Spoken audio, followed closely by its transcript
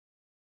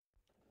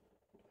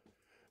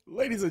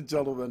Ladies and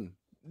gentlemen,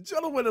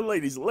 gentlemen and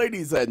ladies,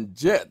 ladies and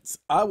gents,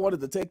 I wanted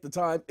to take the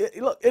time.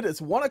 Look, it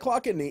is 1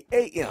 o'clock in the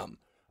a.m.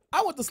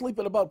 I went to sleep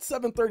at about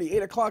 7:30,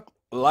 8 o'clock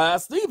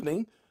last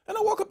evening, and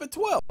I woke up at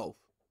 12.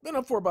 Been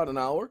up for about an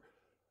hour.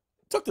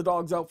 Took the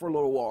dogs out for a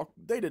little walk.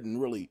 They didn't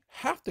really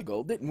have to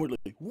go, didn't really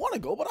want to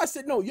go, but I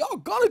said, no, y'all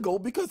gotta go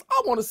because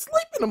I want to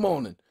sleep in the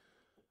morning.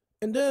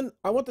 And then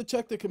I went to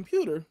check the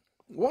computer.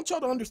 I want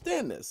y'all to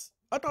understand this.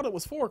 I thought it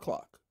was 4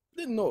 o'clock.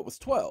 Didn't know it was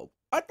 12.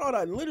 I thought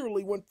I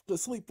literally went to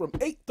sleep from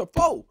 8 to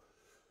 4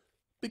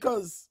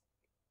 because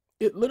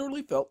it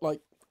literally felt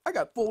like I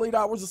got full 8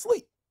 hours of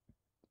sleep.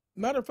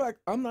 Matter of fact,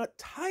 I'm not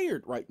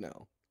tired right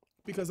now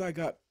because I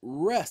got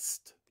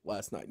rest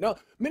last night. Now,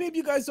 many of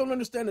you guys don't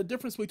understand the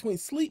difference between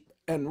sleep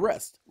and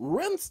rest.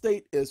 REM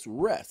state is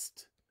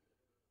rest.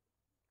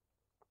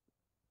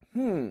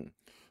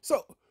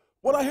 So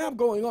what I have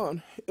going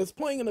on is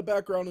playing in the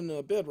background in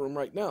the bedroom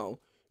right now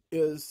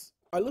is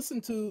I listen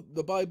to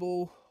the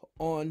Bible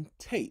on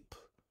tape.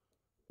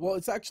 Well,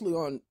 it's actually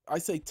on, I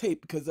say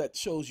tape because that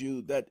shows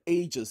you, that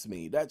ages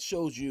me. That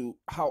shows you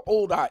how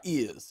old I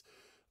is.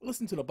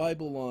 Listen to the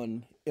Bible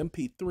on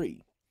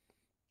MP3.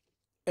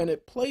 And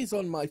it plays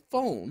on my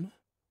phone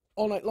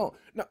all night long.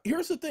 Now,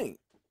 here's the thing.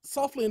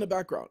 Softly in the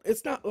background.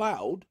 It's not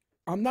loud.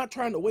 I'm not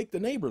trying to wake the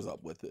neighbors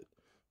up with it.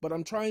 But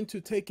I'm trying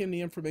to take in the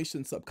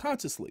information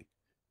subconsciously.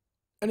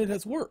 And it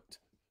has worked.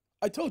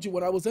 I told you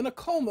when I was in a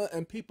coma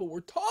and people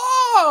were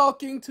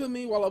talking to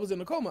me while I was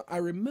in a coma, I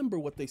remember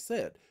what they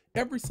said.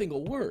 Every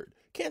single word.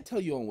 Can't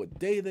tell you on what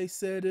day they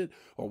said it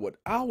or what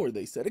hour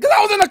they said it because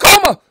I was in a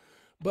coma.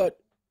 But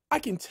I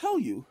can tell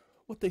you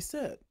what they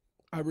said.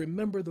 I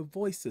remember the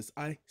voices.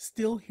 I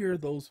still hear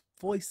those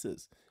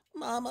voices.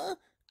 Mama,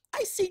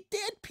 I see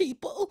dead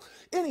people.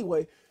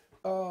 Anyway,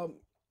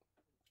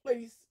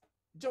 ladies,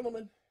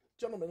 gentlemen,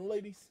 and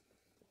ladies,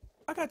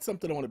 I got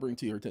something I want to bring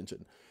to your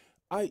attention.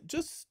 I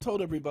just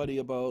told everybody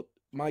about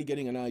my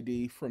getting an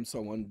ID from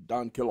someone,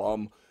 Don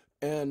Killam,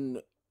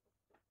 and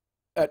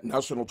at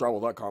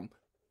nationaltravel.com.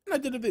 And I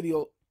did a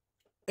video,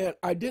 and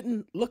I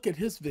didn't look at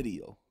his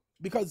video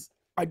because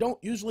I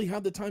don't usually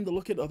have the time to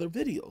look at other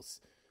videos.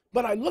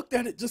 But I looked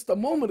at it just a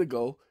moment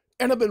ago,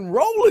 and I've been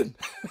rolling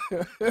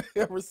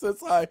ever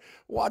since I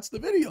watched the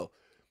video.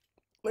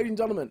 Ladies and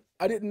gentlemen,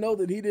 I didn't know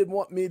that he didn't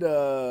want me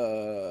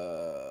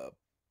to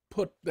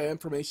put the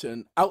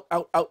information out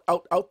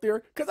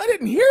there because I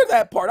didn't hear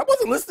that part. I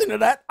wasn't listening to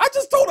that. I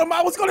just told him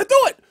I was going to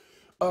do it.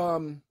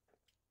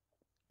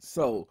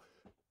 So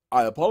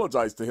I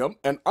apologized to him,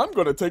 and I'm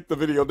going to take the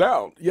video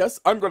down. Yes,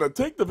 I'm going to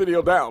take the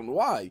video down.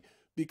 Why?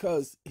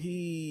 Because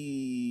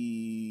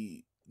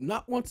he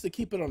not wants to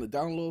keep it on the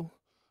down low,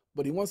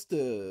 but he wants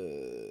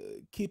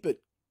to keep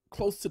it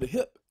close to the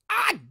hip.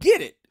 I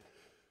get it.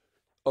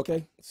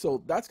 Okay,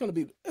 so that's going to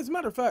be, as a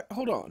matter of fact,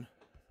 hold on.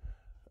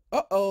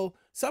 Uh-oh,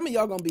 some of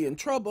y'all going to be in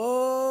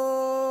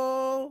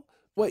trouble.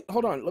 Wait,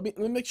 hold on. Let me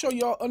make sure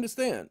y'all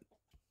understand.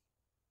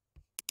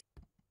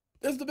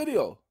 There's the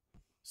video.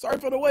 Sorry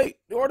for the wait.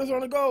 The order's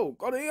on the go.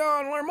 Go to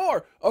EEON, learn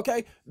more.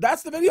 Okay,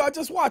 that's the video I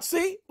just watched.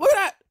 See? Look at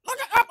that. Look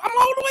at, I'm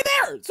all the way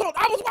there. So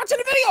I was watching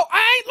the video.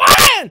 I ain't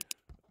lying.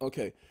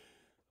 Okay,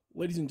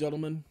 ladies and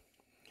gentlemen,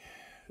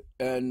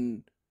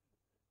 and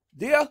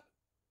dear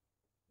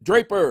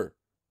Draper,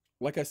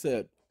 like I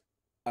said,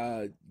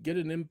 get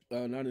an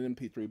not an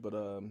MP3, but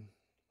a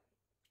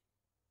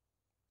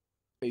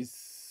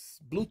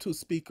Bluetooth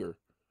speaker.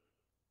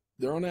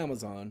 They're on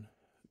Amazon.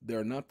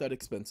 They're not that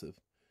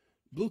expensive.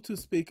 Bluetooth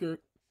speaker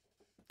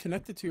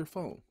connected to your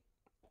phone.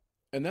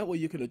 And that way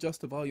you can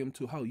adjust the volume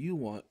to how you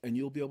want and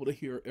you'll be able to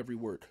hear every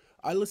word.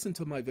 I listen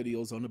to my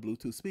videos on a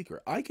Bluetooth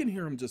speaker. I can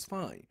hear them just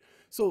fine.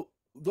 So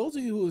those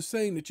of you who are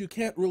saying that you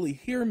can't really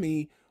hear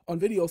me on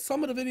video,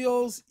 some of the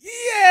videos,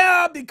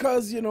 yeah,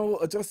 because, you know,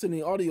 adjusting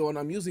the audio and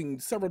I'm using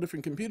several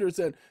different computers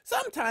and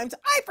sometimes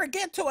I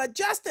forget to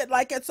adjust it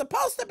like it's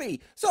supposed to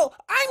be. So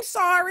I'm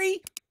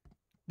sorry.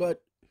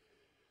 But,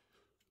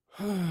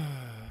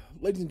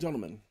 ladies and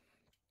gentlemen,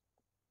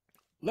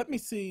 let me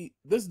see.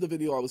 This is the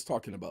video I was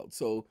talking about.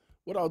 So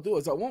what I'll do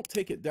is I won't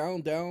take it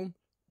down. Private.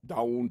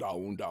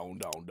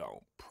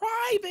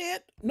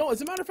 No,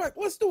 as a matter of fact,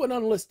 let's do it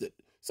unlisted.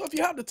 So if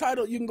you have the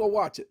title, you can go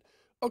watch it.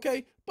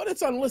 Okay, but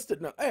it's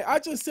unlisted now. Hey, I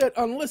just said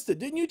unlisted.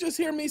 Didn't you just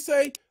hear me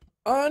say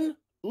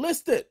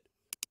unlisted?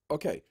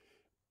 Okay,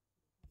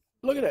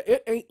 look at that.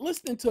 It ain't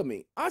listening to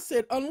me. I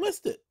said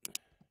unlisted.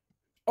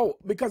 Oh,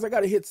 because I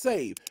got to hit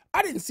save.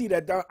 I didn't see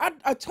that down.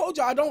 I told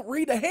you I don't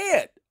read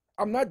ahead.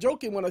 I'm not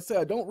joking when I say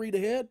I don't read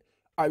ahead.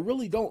 I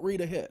really don't read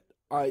ahead.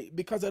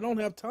 Because I don't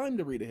have time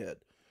to read ahead.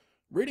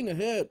 Reading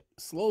ahead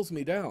slows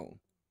me down.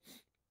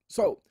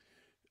 So,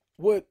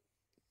 with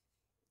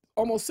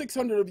almost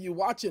 600 of you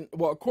watching,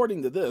 well,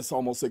 according to this,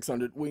 almost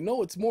 600, we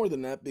know it's more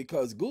than that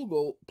because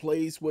Google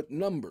plays with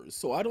numbers.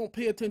 So I don't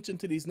pay attention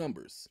to these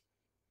numbers.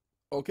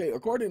 Okay,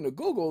 according to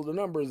Google, the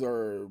numbers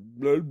are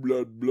blah,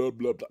 blah, blah,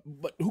 blah, blah.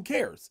 But who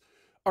cares?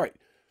 All right.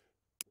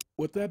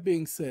 With that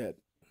being said,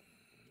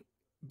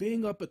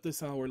 being up at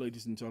this hour,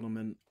 ladies and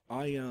gentlemen,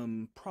 I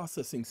am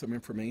processing some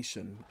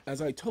information.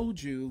 As I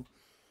told you,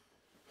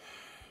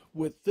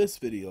 with this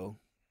video,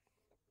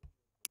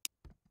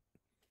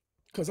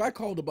 because I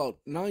called about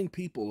 9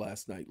 people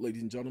last night,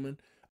 ladies and gentlemen.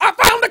 I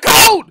found the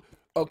code!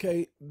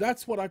 Okay,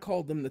 that's what I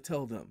called them to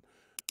tell them.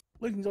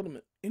 Ladies and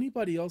gentlemen,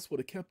 anybody else would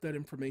have kept that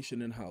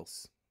information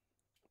in-house.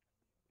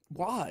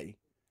 Why?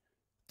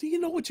 Do you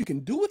know what you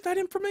can do with that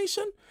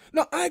information?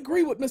 Now, I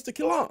agree with Mr.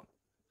 Killam.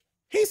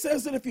 He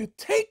says that if you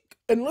take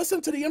and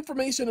listen to the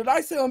information that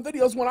I say on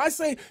videos, when I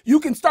say you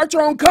can start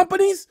your own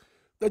companies,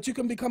 that you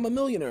can become a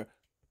millionaire.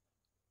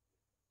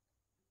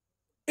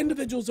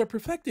 Individuals are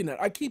perfecting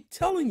that. I keep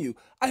telling you,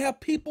 I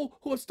have people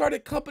who have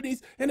started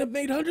companies and have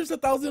made hundreds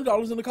of thousands of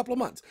dollars in a couple of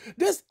months.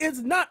 This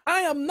is not,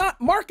 I am not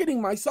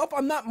marketing myself.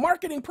 I'm not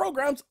marketing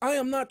programs. I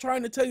am not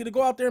trying to tell you to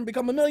go out there and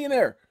become a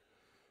millionaire.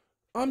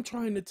 I'm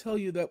trying to tell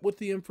you that with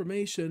the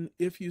information,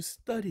 if you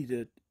studied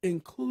it,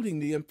 including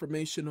the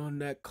information on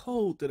that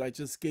code that I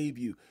just gave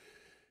you,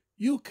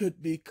 you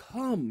could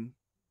become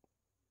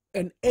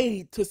an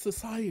aid to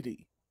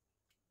society.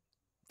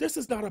 This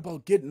is not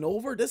about getting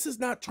over. This is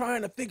not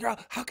trying to figure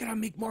out, how can I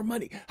make more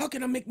money? How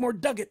can I make more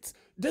nuggets?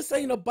 This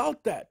ain't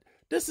about that.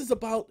 This is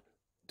about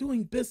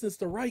doing business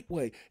the right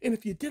way. And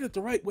if you did it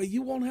the right way,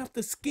 you won't have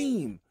to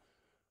scheme.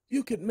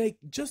 You could make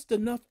just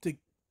enough to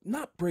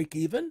not break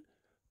even,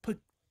 but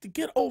to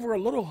get over a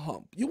little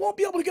hump. You won't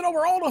be able to get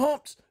over all the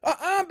humps.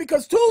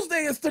 Because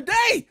Tuesday is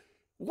today.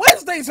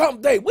 Wednesday's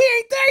hump day. We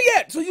ain't there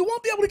yet. So you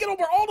won't be able to get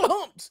over all the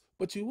humps,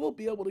 but you will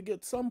be able to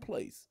get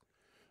someplace.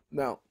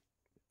 Now,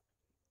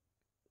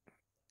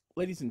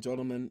 ladies and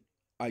gentlemen,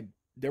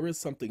 there is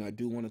something I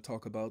do want to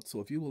talk about,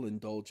 so if you will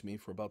indulge me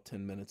for about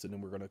 10 minutes, and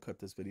then we're going to cut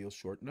this video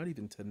short, not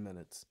even 10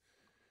 minutes.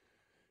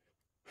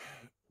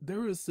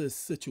 There is this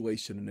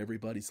situation in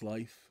everybody's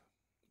life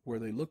where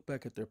they look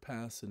back at their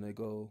past and they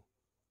go,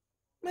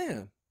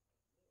 man,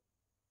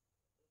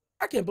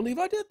 I can't believe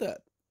I did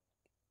that.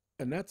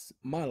 And that's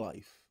my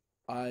life.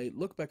 I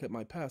look back at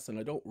my past and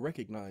I don't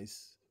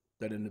recognize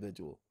that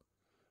individual.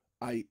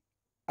 I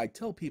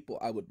tell people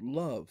I would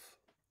love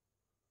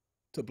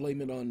to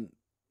blame it on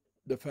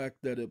the fact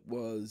that it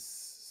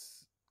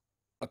was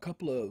a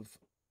couple of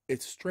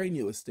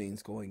extraneous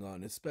things going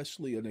on,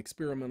 especially an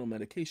experimental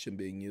medication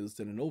being used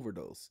and an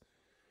overdose.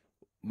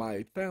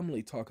 My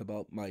family talk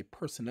about my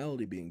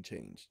personality being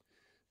changed.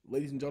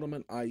 Ladies and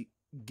gentlemen, I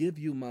give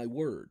you my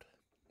word,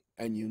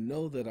 and you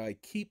know that I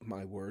keep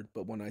my word,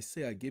 but when I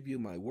say I give you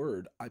my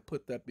word, I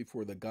put that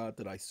before the God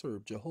that I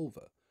serve,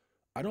 Jehovah.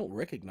 I don't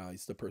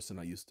recognize the person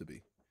I used to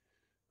be.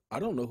 I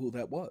don't know who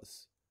that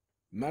was.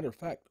 Matter of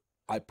fact,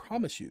 I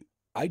promise you,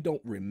 I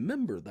don't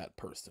remember that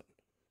person.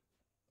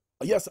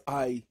 Yes,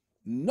 I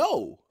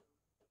know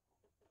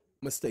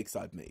mistakes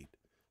I've made,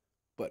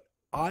 but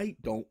I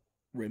don't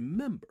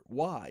remember.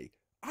 Why?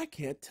 I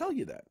can't tell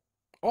you that.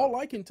 All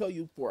I can tell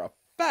you for a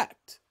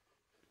fact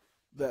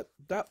that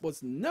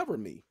was never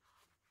me.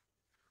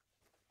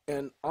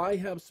 And I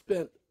have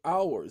spent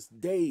hours,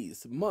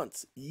 days,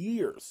 months,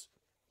 years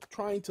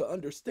trying to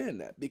understand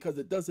that because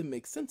it doesn't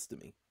make sense to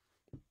me.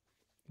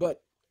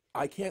 But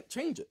I can't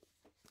change it.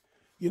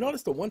 You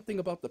notice the one thing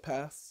about the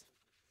past?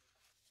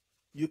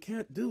 You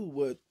can't do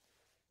what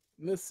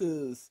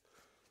Mrs.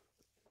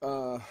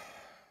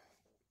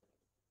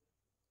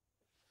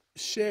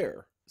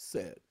 Cher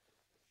said.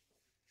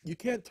 You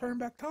can't turn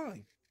back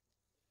time.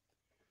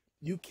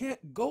 You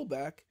can't go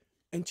back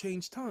and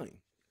change time.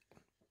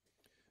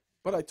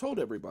 But I told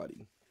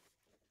everybody,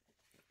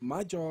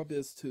 my job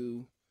is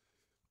to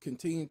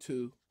continue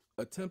to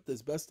attempt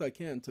as best I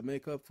can to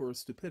make up for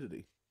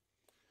stupidity.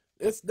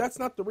 That's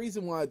not the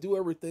reason why I do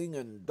everything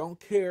and don't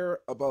care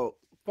about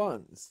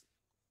funds.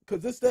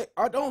 Because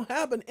I don't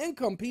have an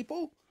income,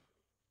 people.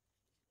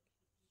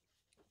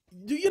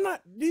 Do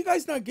you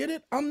guys not get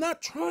it? I'm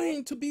not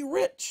trying to be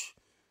rich.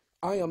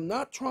 I am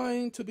not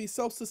trying to be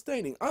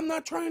self-sustaining. I'm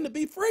not trying to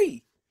be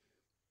free.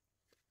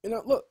 And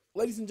now, look,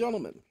 ladies and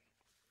gentlemen,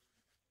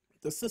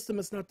 the system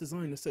is not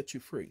designed to set you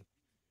free.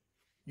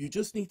 You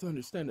just need to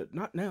understand it.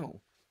 Not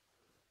now.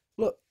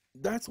 Look,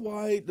 that's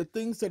why the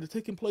things that are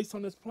taking place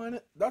on this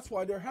planet, that's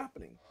why they're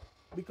happening.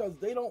 Because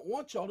they don't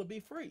want y'all to be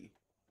free.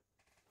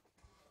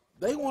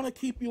 They want to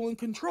keep you in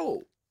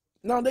control.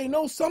 Now, they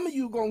know some of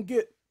you going to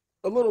get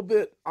a little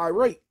bit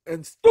irate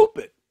and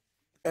stupid.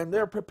 And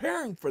they're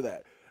preparing for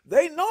that.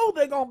 They know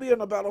they're going to be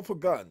in a battle for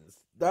guns.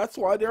 That's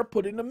why they're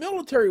putting the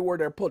military where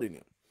they're putting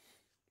it.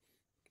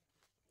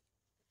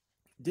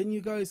 Didn't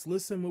you guys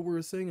listen what we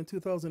were saying in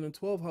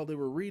 2012, how they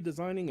were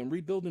redesigning and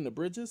rebuilding the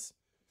bridges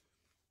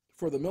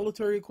for the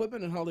military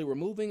equipment and how they were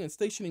moving and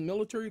stationing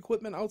military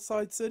equipment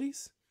outside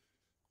cities?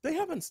 They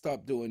haven't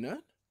stopped doing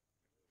that.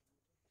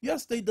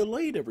 Yes, they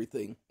delayed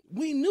everything.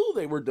 We knew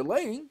they were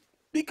delaying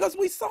because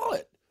we saw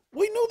it.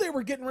 We knew they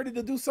were getting ready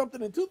to do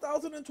something in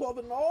 2012,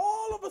 and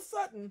all of a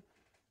sudden,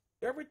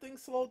 everything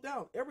slowed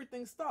down.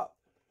 Everything stopped.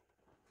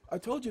 I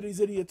told you these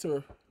idiots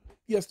are,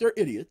 yes, they're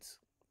idiots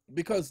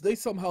because they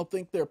somehow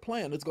think their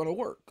plan is going to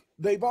work.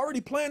 They've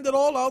already planned it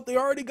all out. They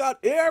already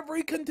got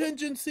every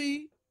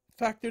contingency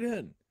factored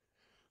in.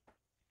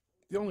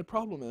 The only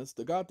problem is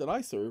the God that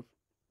I serve,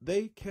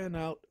 they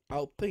cannot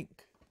outthink.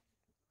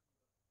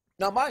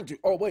 Now, mind you,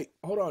 oh, wait,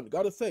 hold on.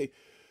 Gotta say,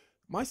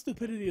 my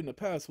stupidity in the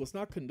past was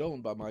not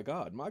condoned by my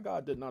God. My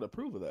God did not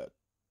approve of that.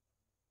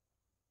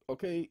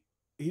 Okay?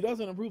 He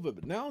doesn't approve of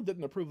it now,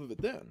 didn't approve of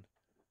it then.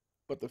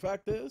 But the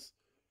fact is,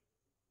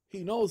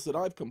 he knows that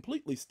I've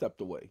completely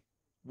stepped away.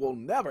 Will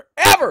never,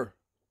 ever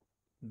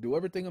do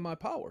everything in my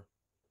power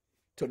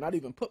to not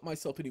even put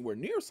myself anywhere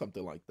near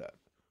something like that.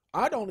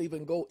 I don't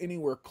even go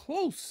anywhere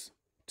close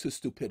to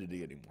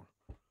stupidity anymore.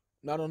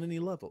 Not on any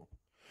level.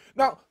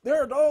 Now,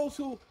 there are those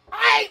who,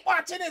 I ain't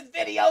watching his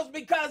videos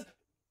because,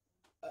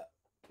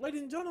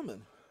 ladies and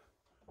gentlemen,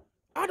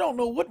 I don't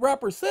know what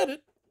rapper said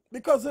it,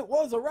 because it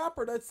was a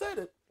rapper that said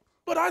it,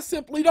 but I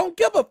simply don't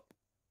give a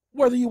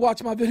whether you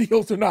watch my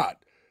videos or not.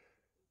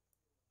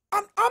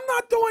 I'm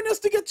not doing this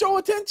to get your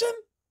attention.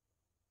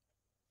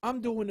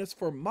 I'm doing this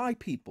for my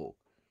people.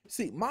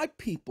 See, my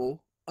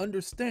people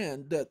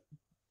understand that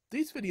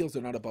these videos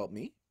are not about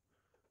me.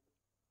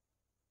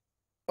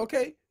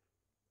 Okay?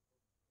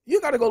 You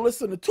got to go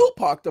listen to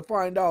Tupac to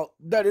find out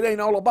that it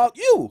ain't all about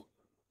you.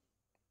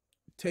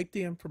 Take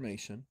the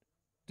information,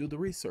 do the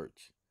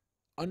research,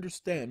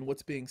 understand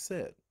what's being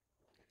said.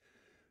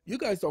 You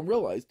guys don't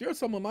realize there are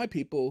some of my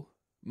people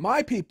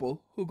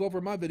who go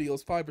over my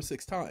videos 5 or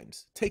 6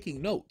 times,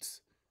 taking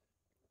notes,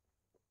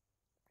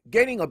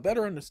 gaining a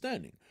better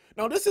understanding.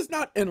 Now, this is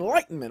not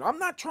enlightenment. I'm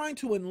not trying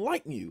to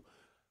enlighten you.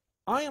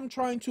 I am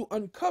trying to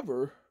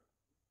uncover,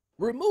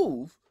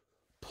 remove,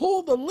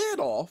 pull the lid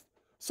off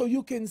so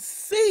you can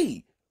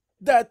see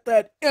that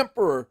that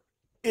emperor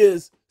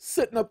is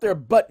sitting up there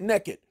butt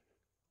naked,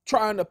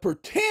 trying to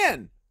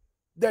pretend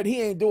that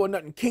he ain't doing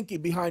nothing kinky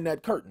behind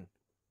that curtain.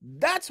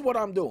 That's what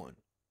I'm doing.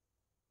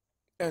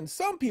 And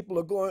some people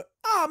are going,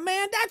 oh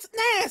man, that's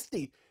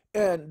nasty.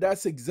 And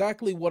that's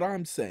exactly what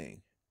I'm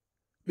saying.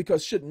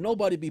 Because should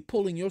nobody be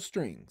pulling your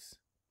strings?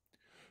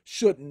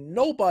 Should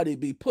nobody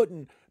be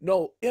putting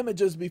no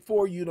images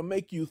before you to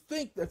make you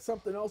think that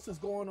something else is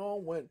going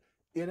on when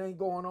it ain't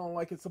going on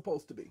like it's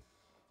supposed to be?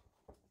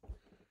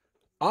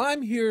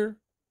 I'm here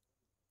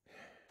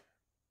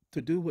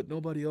to do what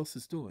nobody else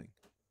is doing.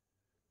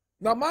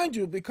 Now, mind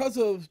you, because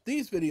of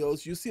these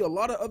videos, you see a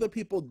lot of other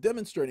people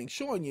demonstrating,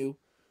 showing you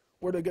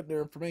where they're getting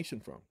their information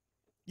from.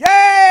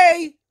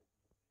 Yay!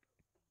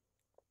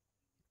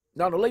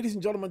 Now, the ladies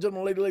and gentlemen,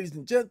 ladies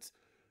and gents,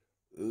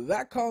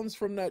 that comes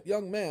from that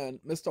young man,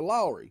 Mr.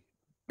 Lowry,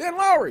 Ben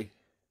Lowry,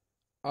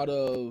 out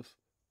of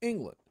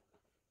England.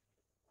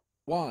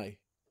 Why?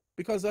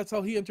 Because that's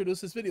how he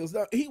introduced his videos.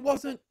 Now,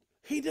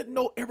 he didn't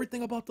know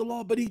everything about the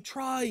law, but he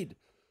tried.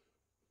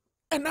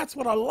 And that's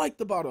what I liked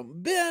about him.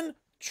 Ben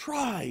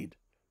tried.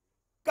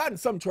 Got in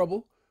some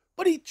trouble,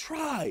 but he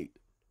tried.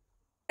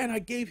 And I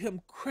gave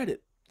him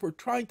credit for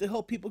trying to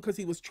help people because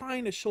he was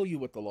trying to show you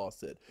what the law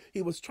said.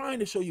 He was trying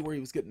to show you where he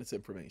was getting this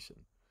information.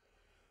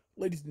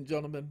 Ladies and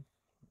gentlemen,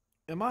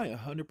 am I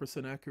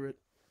 100% accurate?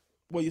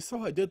 Well, you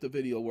saw I did the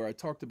video where I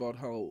talked about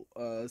how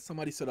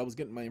somebody said I was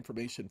getting my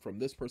information from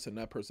this person,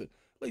 that person.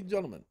 Ladies and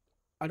gentlemen,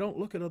 I don't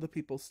look at other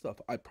people's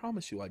stuff. I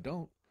promise you I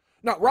don't.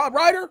 Now, Rob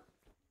Ryder,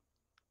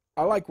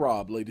 I like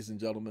Rob, ladies and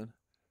gentlemen.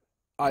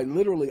 I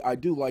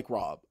do like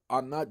Rob.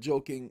 I'm not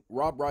joking.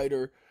 Rob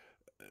Ryder,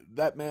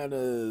 that man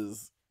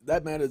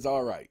is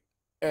all right.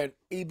 And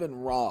even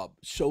Rob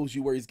shows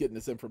you where he's getting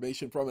this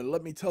information from. And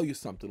let me tell you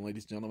something,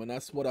 ladies and gentlemen.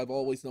 That's what I've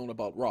always known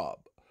about Rob.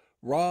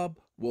 Rob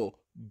will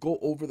go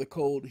over the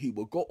code. He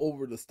will go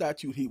over the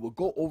statute. He will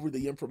go over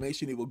the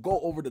information. He will go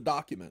over the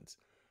documents.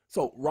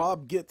 So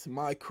Rob gets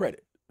my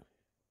credit.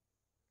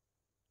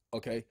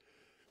 Okay?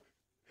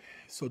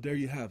 So there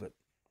you have it.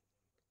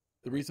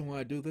 The reason why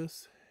I do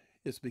this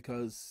is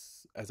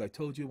because, as I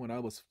told you, when I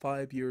was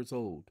 5 years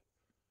old.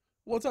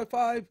 Was I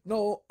 5?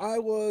 No,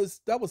 that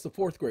was the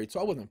 4th grade. So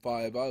I wasn't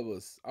 5.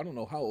 I don't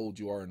know how old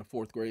you are in the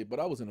 4th grade, but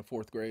I was in the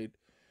 4th grade.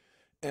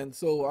 And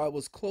so I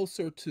was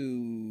closer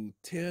to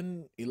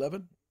 10,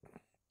 11.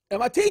 And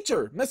my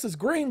teacher, Mrs.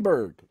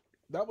 Greenberg,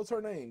 that was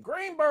her name,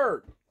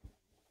 Greenberg.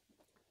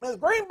 Ms.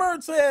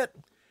 Greenberg said,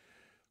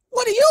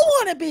 what do you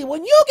want to be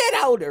when you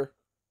get older?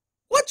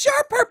 What's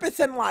your purpose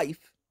in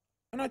life?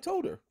 And I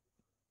told her.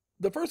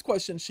 The first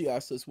question she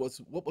asked us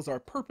was, what was our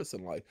purpose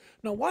in life?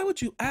 Now, why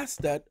would you ask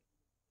that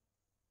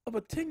of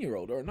a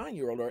 10-year-old or a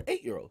 9-year-old or an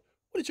 8-year-old?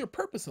 What is your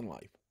purpose in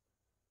life?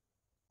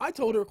 I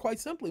told her quite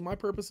simply, my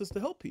purpose is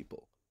to help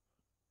people.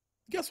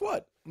 Guess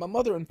what? My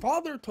mother and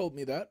father told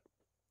me that.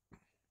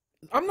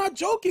 I'm not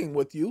joking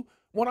with you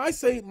when I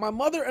say my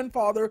mother and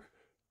father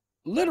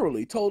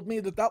literally told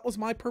me that that was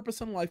my purpose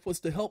in life, was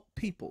to help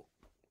people.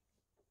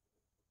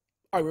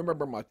 I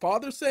remember my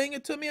father saying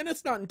it to me, and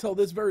it's not until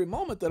this very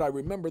moment that I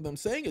remember them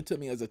saying it to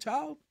me as a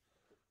child.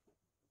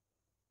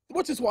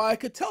 Which is why I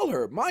could tell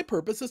her my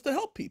purpose is to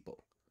help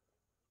people.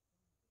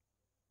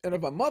 And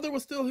if my mother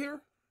was still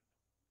here,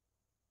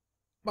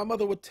 my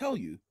mother would tell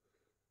you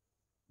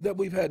that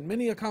we've had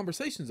many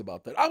conversations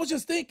about that. I was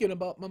just thinking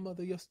about my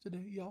mother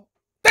yesterday, y'all.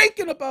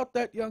 Thinking about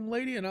that young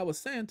lady, and I was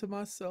saying to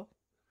myself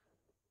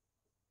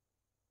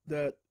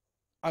that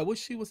I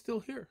wish she was still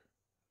here,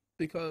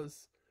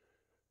 because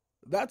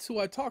that's who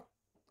I talk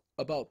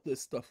about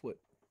this stuff with.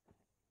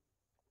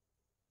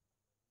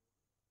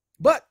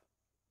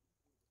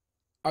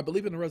 I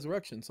believe in the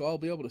resurrection, so I'll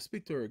be able to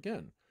speak to her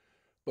again.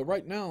 But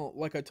right now,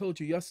 like I told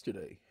you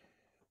yesterday,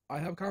 I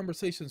have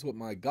conversations with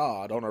my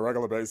God on a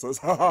regular basis.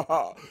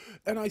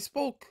 And I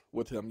spoke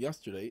with him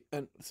yesterday.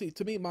 And see,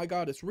 to me, my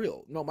God is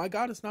real. No, my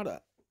God is not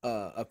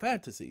a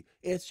fantasy.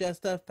 It's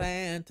just a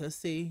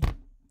fantasy.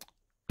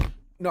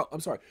 No,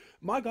 I'm sorry.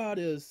 My God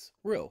is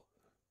real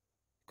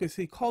because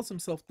he calls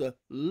himself the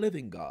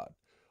living God.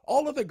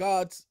 All other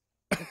gods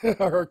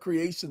are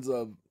creations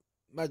of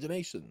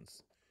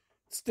imaginations,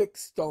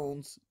 sticks,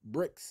 stones,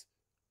 bricks,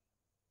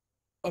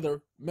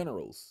 other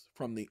minerals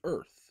from the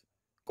earth.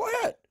 Go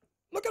ahead.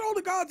 Look at all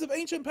the gods of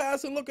ancient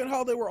past and look at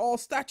how they were all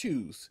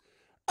statues.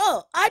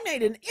 Oh, I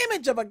made an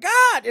image of a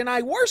god and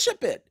I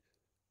worship it.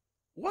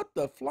 What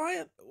the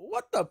flying?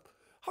 What the?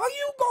 How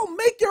you gonna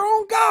make your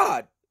own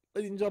god?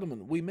 Ladies and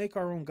gentlemen, we make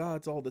our own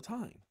gods all the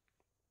time.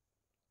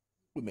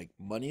 We make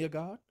money a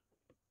god.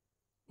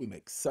 We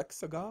make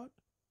sex a god.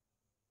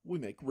 We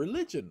make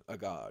religion a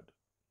god.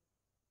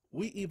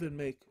 We even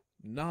make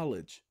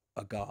knowledge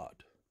a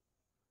god.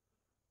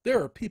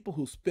 There are people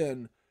who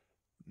spend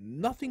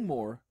nothing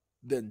more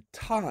than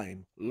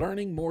time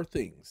learning more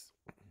things.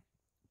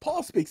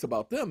 Paul speaks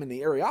about them in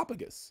the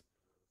Areopagus.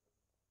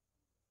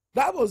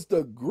 That was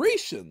the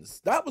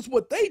Grecians. That was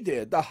what they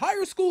did. The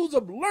higher schools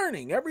of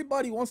learning.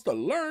 Everybody wants to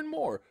learn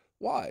more.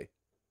 Why?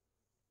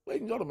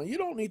 Ladies and gentlemen, you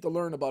don't need to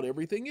learn about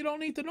everything. You don't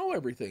need to know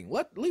everything.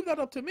 Leave that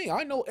up to me.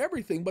 I know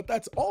everything, but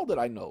that's all that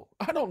I know.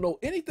 I don't know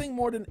anything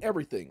more than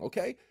everything,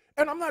 okay?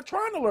 And I'm not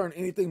trying to learn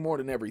anything more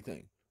than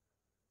everything.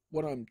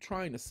 What I'm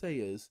trying to say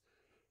is,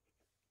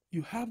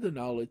 you have the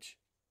knowledge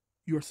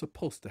you're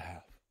supposed to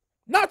have.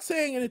 Not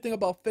saying anything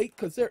about fate,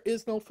 because there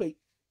is no fate.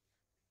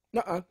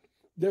 Nuh-uh.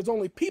 There's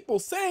only people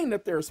saying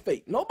that there's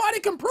fate. Nobody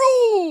can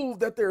prove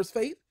that there's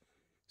fate.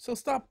 So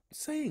stop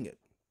saying it.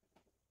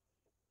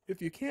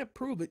 If you can't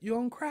prove it, you're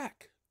on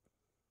crack.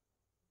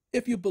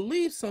 If you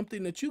believe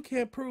something that you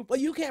can't prove, well,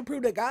 you can't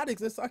prove that God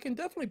exists. I can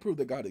definitely prove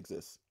that God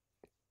exists.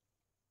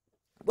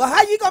 Well,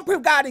 how you gonna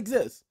prove God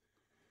exists?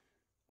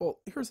 Well,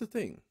 here's the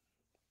thing.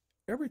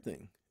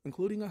 Everything,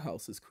 including a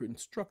house, is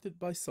constructed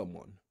by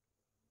someone.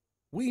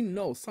 We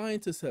know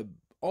scientists have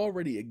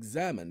already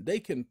examined,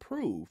 they can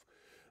prove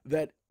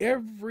that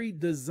every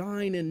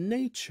design in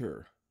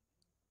nature,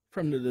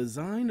 from the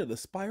design of the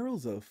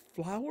spirals of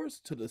flowers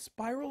to the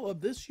spiral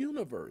of this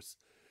universe,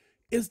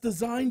 is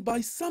designed by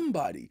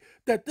somebody.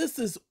 That this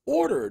is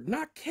ordered,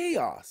 not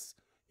chaos.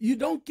 You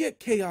don't get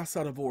chaos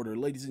out of order,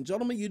 ladies and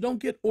gentlemen. You don't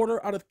get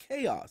order out of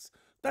chaos.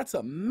 That's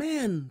a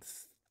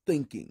man's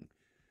thinking.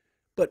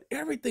 But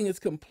everything is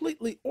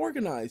completely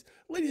organized.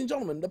 Ladies and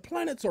gentlemen, the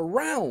planets are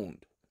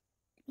round.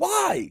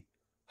 Why?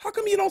 How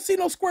come you don't see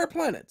no square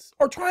planets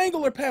or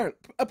triangular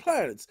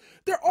planets?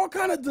 There are all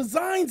kinds of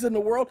designs in the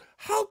world.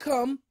 How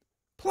come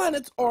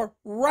planets are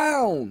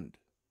round?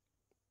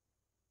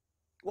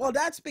 Well,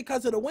 that's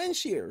because of the wind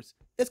shears.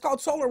 It's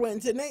called solar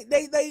winds, and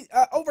they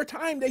over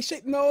time they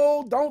shape.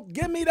 No, don't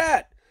give me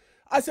that.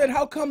 I said,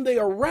 how come they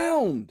are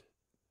round?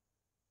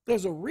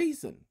 There's a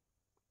reason.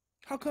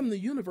 How come the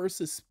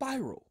universe is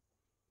spiral?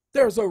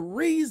 There's a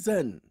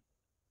reason.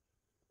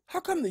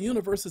 How come the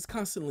universe is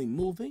constantly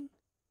moving?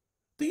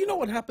 Do you know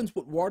what happens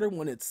with water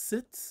when it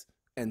sits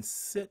and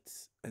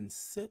sits and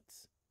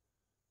sits?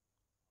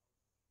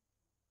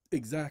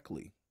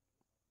 Exactly.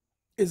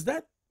 Is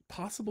that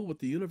possible with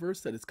the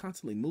universe, that it's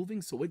constantly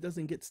moving so it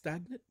doesn't get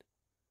stagnant?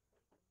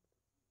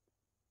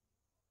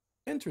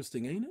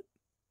 Interesting, ain't it?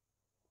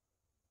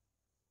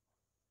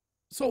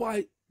 So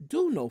I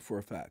do know for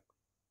a fact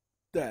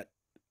that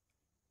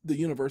the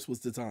universe was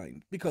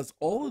designed because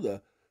all of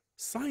the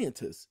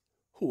scientists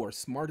who are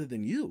smarter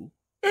than you,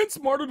 and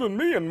smarter than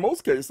me in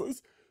most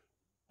cases,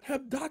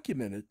 have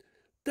documented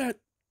that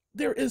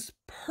there is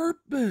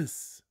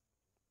purpose.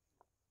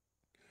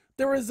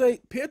 There is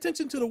pay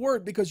attention to the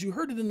word because you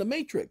heard it in the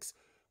Matrix,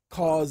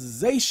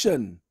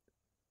 causation.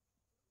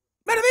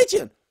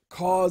 Motivation,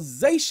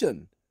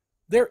 causation.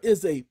 There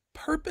is a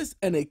purpose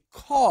and a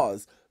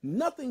cause.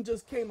 Nothing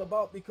just came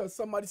about because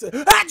somebody said,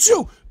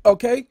 achoo,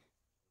 okay?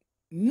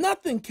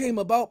 Nothing came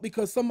about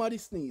because somebody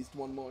sneezed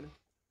one morning.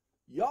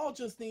 Y'all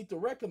just need to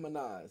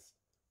recognize.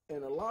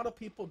 And a lot of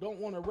people don't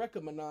want to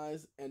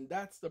recognize, and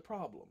that's the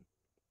problem.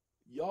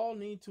 Y'all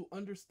need to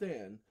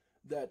understand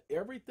that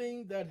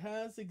everything that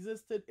has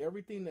existed,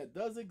 everything that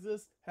does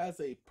exist, has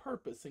a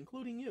purpose,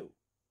 including you.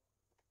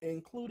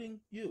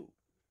 Including you.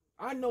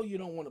 I know you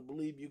don't want to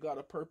believe you got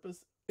a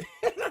purpose,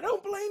 and I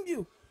don't blame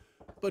you.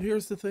 But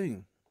here's the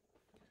thing.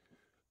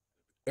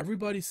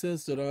 Everybody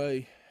says that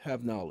I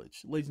have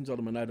knowledge. Ladies and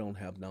gentlemen, I don't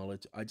have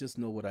knowledge. I just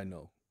know what I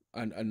know.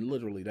 And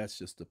literally, that's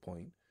just the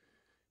point.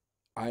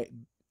 I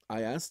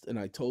asked and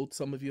I told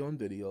some of you on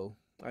video,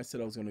 I said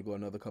I was going to go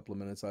another couple of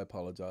minutes. I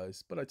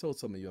apologize. But I told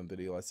some of you on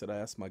video, I said I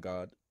asked my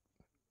God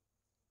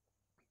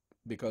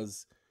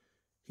because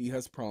he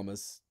has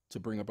promised to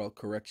bring about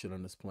correction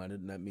on this planet,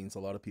 and that means a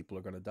lot of people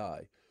are going to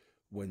die.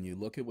 When you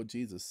look at what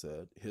Jesus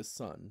said, his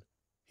son,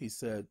 he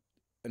said,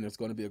 and there's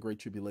going to be a great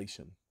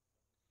tribulation,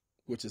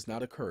 which has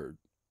not occurred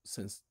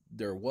since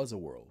there was a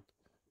world.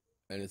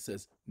 And it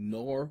says,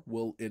 nor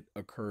will it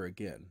occur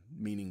again,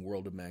 meaning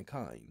world of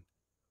mankind.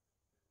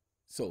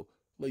 So,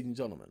 ladies and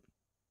gentlemen,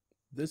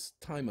 this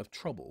time of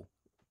trouble,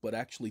 but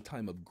actually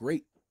time of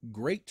great,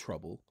 great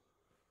trouble,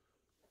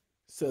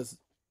 says,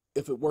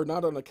 if it were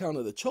not on account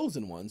of the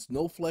chosen ones,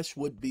 no flesh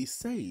would be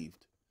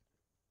saved.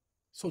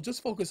 So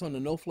just focus on the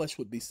no flesh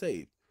would be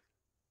saved.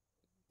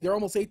 There are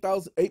almost 8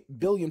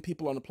 billion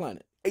people on the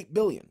planet. 8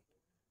 billion.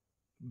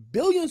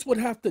 Billions would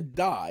have to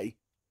die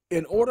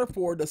in order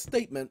for the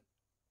statement,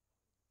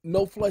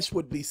 no flesh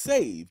would be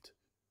saved,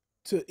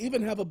 to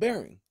even have a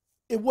bearing.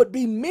 It would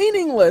be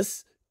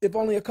meaningless if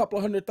only a couple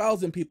of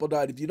 100,000 people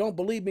died. If you don't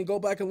believe me, go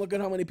back and look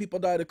at how many people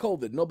died of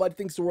COVID. Nobody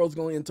thinks the world's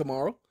going to end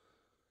tomorrow.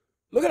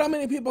 Look at how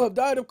many people have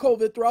died of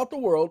COVID throughout the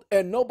world,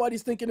 and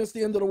nobody's thinking it's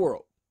the end of the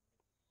world.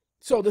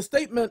 So the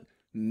statement,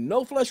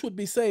 no flesh would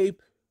be saved,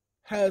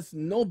 has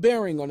no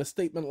bearing on a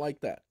statement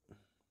like that.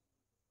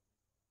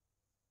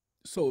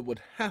 So it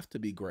would have to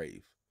be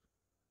grave.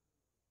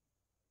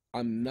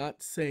 I'm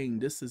not saying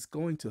this is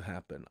going to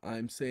happen.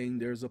 I'm saying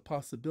there's a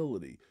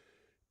possibility.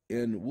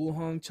 In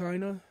Wuhan,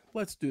 China,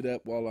 let's do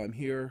that while I'm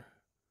here.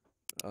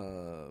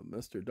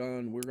 Mr.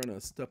 Don, we're going to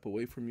step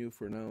away from you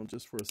for now,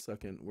 just for a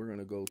second. We're going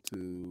to go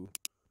to,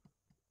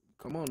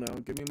 come on now,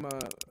 give me my,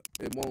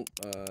 it won't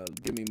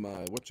give me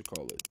my,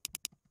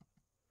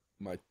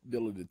 my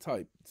ability to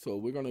type. So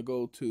we're going to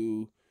go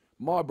to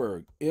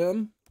Marburg,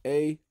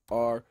 M-A-R-B-U-R-G.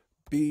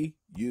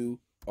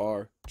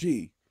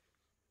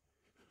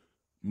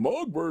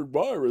 Marburg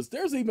virus,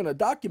 there's even a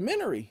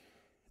documentary,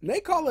 and they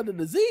call it a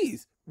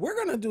disease. We're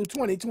going to do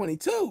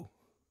 2022.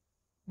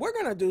 We're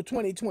going to do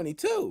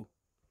 2022.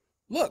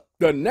 Look,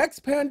 the next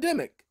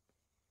pandemic.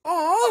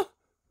 Aw,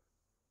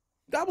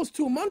 that was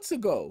 2 months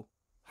ago.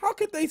 How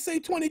could they say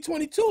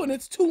 2022 and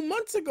it's 2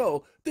 months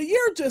ago? The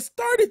year just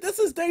started. This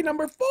is day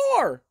number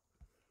 4.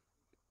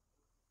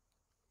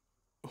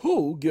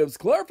 WHO gives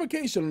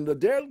clarification on the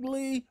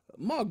deadly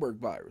Marburg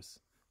virus.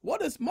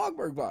 What is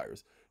Marburg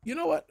virus? You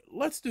know what?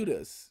 Let's do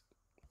this.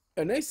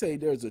 And they say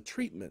there's a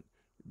treatment,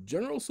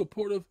 general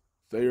supportive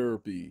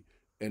therapy.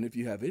 And if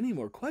you have any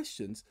more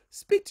questions,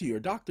 speak to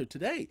your doctor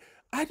today.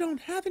 I don't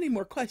have any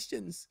more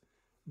questions.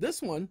 This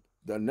one,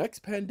 the next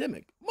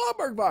pandemic,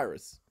 Marburg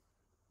virus.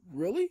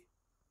 Really?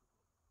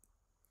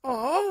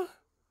 Aw,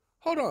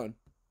 hold on.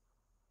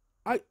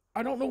 I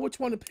don't know which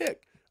one to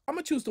pick. I'm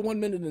going to choose the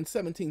 1 minute and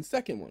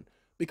 17-second one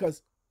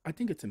because I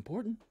think it's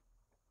important.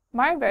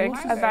 Marburg,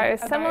 a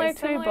virus similar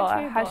to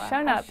Ebola, has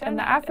shown up in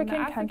the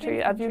African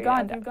country of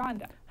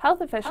Uganda.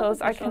 Health officials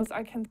are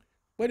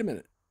Wait a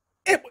minute.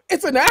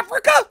 It's in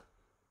Africa?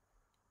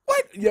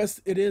 What?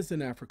 Yes, it is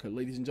in Africa,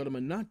 ladies and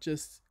gentlemen, not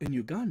just in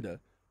Uganda.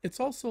 It's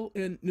also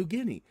in New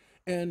Guinea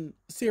and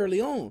Sierra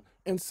Leone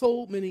and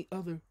so many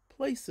other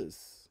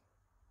places.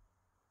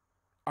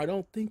 I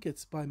don't think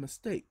it's by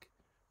mistake.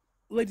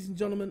 Ladies and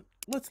gentlemen,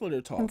 let's let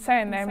her talk.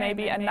 concerned there may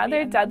be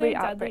another deadly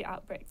outbreak.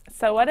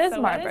 So what is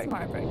Marburg?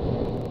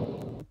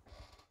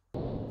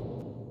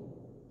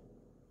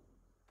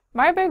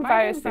 Marburg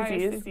virus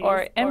disease,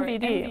 or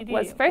MVD,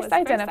 was first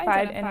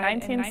identified in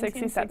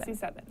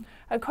 1967.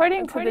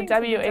 According to the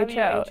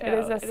WHO, it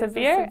is a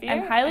severe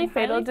and highly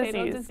fatal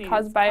disease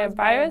caused by a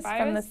virus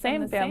from the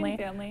same family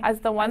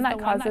as the one that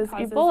causes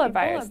Ebola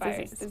virus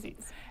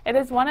disease. It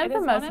is one of the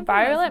most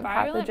virulent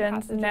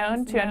pathogens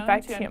known to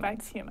infect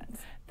humans.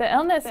 The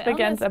illness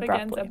begins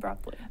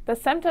abruptly. The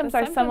symptoms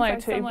are similar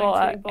to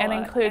Ebola and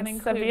include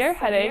severe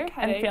headache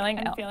and feeling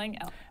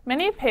ill.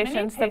 Many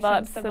patients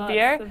develop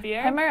severe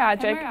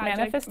hemorrhagic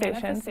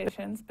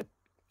manifestations.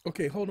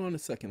 Okay, hold on a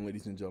second,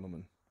 ladies and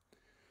gentlemen.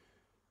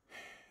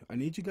 I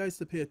need you guys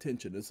to pay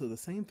attention. This is the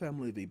same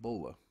family of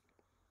Ebola.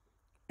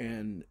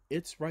 And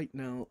it's right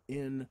now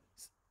in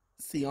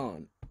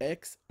Xi'an,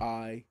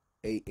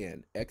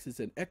 X-I-A-N. X is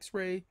in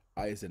X-ray,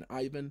 I is in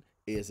Ivan,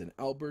 A is in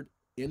Albert,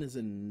 N is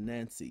in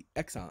Nancy,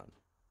 Exxon,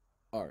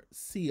 or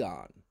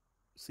Xi'an.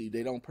 See,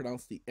 they don't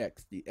pronounce the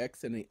X. The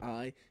X and the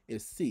I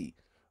is C.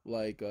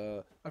 Like,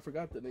 I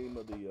forgot the name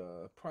of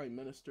the prime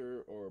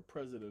minister or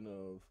president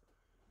of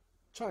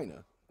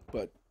China,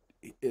 but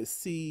it's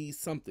C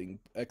something,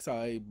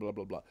 XI, blah,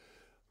 blah, blah.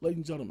 Ladies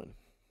and gentlemen,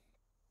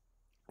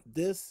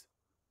 this,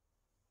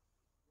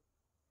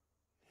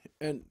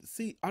 and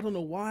see, I don't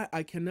know why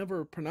I can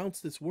never pronounce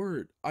this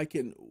word. I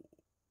can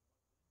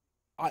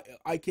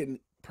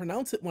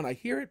pronounce it when I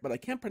hear it, but I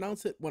can't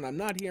pronounce it when I'm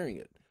not hearing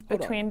it.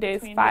 Between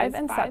days 5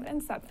 and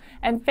 7.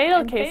 And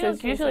fatal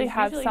cases usually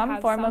have some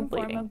form of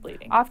bleeding,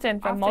 often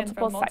from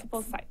multiple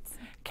sites.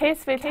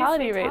 Case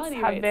fatality rates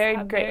have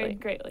varied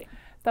greatly.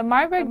 The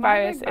Marburg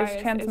virus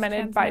is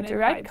transmitted by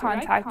direct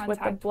contact with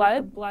the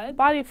blood,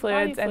 body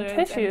fluids, and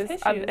tissues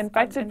of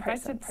infected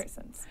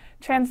persons.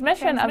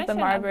 Transmission of the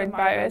Marburg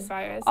virus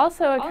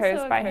also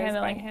occurs by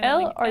handling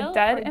ill or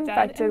dead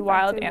infected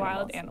wild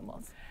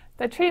animals.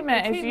 The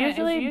treatment is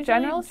usually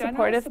general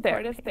supportive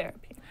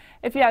therapy.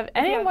 If you have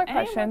any more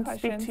questions,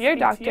 speak to your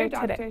doctor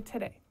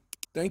today.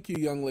 Thank you,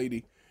 young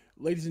lady.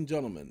 Ladies and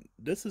gentlemen,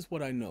 this is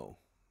what I know.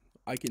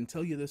 I can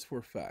tell you this for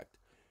a fact.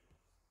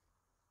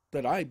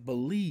 That I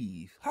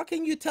believe. How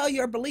can you tell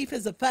your belief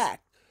is a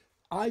fact?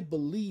 I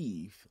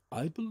believe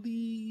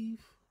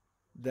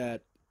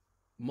that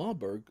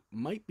Marburg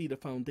might be the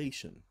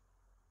foundation.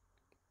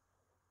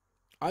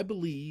 I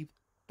believe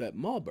that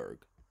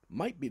Marburg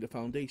might be the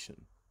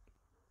foundation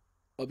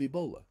of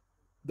Ebola,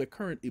 the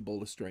current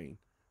Ebola strain,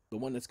 the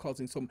one that's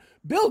causing so much.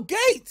 Bill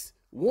Gates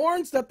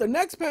warns that the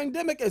next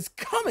pandemic is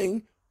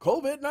coming,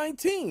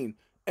 COVID-19,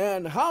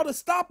 and how to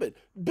stop it.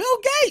 Bill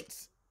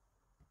Gates!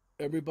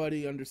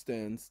 Everybody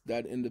understands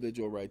that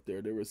individual right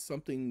there. There is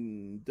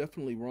something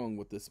definitely wrong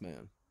with this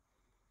man.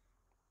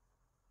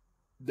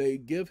 They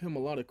give him a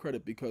lot of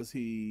credit because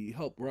he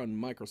helped run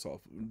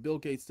Microsoft. Bill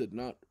Gates did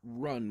not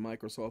run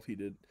Microsoft.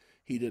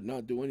 He did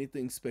not do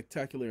anything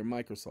spectacular in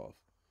Microsoft.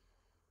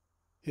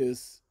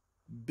 His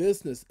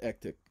business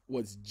ethic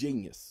was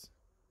genius.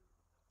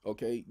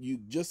 Okay, you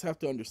just have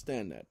to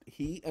understand that.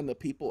 He and the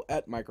people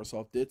at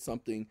Microsoft did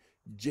something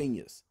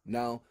genius.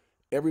 Now,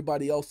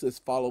 everybody else is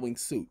following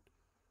suit.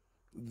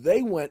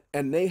 They went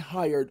and they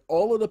hired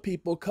all of the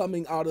people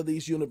coming out of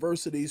these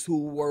universities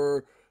who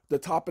were the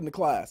top in the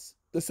class.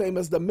 The same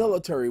as the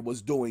military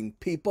was doing,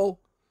 people.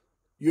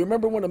 You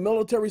remember when the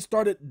military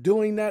started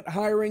doing that,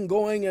 hiring,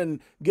 going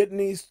and getting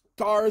these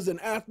stars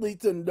and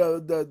athletes, and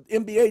the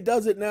NBA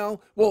does it now?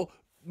 Well,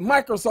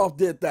 Microsoft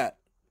did that.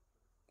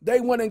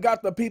 They went and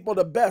got the people,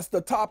 the best, the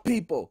top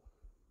people.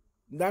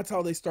 That's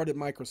how they started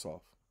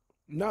Microsoft.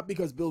 Not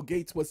because Bill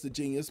Gates was the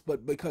genius,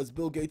 but because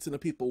Bill Gates and the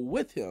people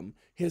with him,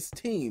 his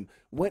team,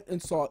 went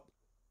and sought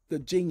the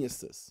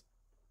geniuses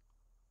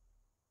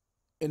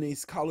in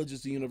these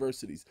colleges and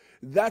universities.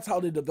 That's how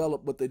they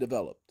developed what they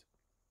developed.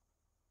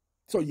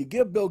 So you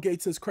give Bill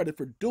Gates his credit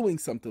for doing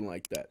something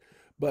like that.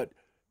 But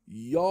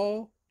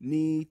y'all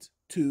need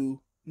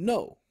to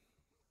know.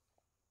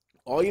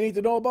 All you need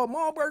to know about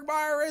Marburg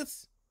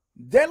virus,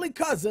 deadly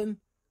cousin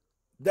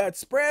that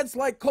spreads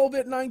like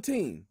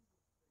COVID-19.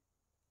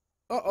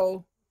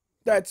 Uh-oh.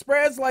 That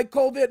spreads like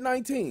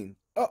COVID-19.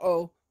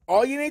 Uh-oh.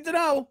 All you need to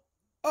know.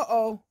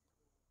 Uh-oh.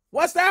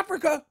 West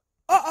Africa.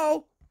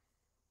 Uh-oh.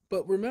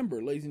 But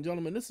remember, ladies and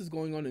gentlemen, this is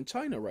going on in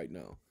China right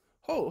now.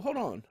 Hold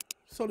on.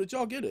 So that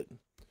y'all get it.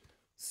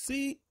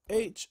 C-H-I-N-A.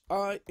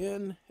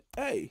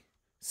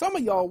 Some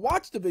of y'all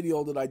watched the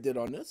video that I did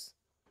on this.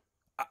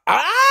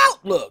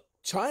 Outlook.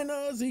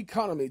 China's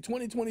economy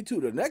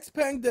 2022. The next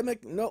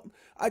pandemic. No,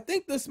 I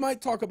think this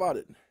might talk about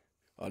it.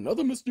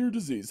 Another mysterious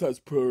disease has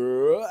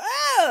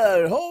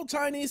whole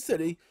Chinese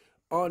city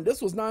on.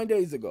 This was 9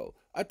 days ago.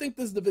 I think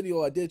this is the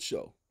video I did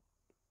show.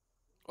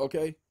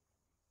 Okay.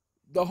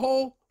 The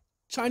whole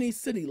Chinese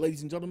city,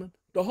 ladies and gentlemen,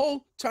 the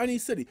whole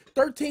Chinese city,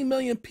 13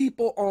 million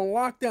people on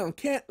lockdown,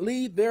 can't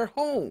leave their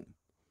home.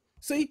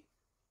 See,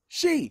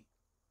 Xi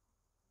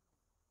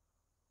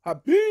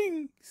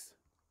Jinping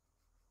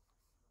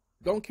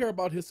don't care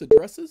about his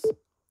addresses.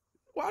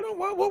 Why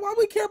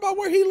we care about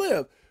where he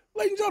lived?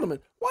 Ladies and gentlemen,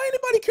 why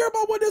anybody care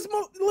about where this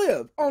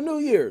live on New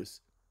Year's?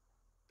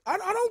 I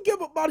don't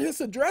give about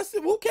his address.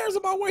 Who cares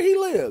about where he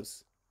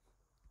lives?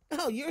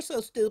 Oh, you're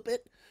so stupid.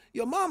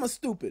 Your mama's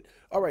stupid.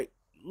 All right.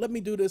 Let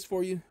me do this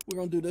for you. We're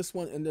going to do this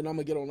one, and then I'm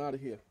going to get on out of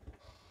here.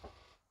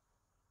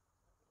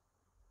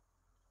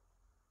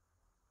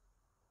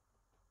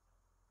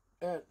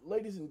 And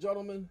ladies and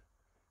gentlemen,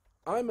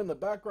 I'm in the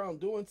background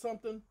doing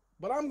something,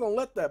 but I'm going to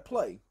let that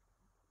play.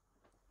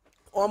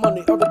 Or I'm on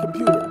the other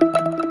computer.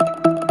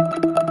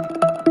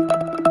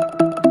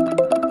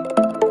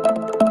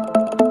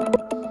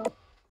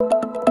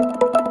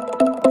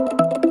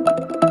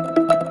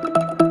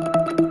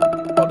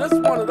 Oh, this is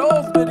one of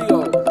those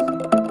videos.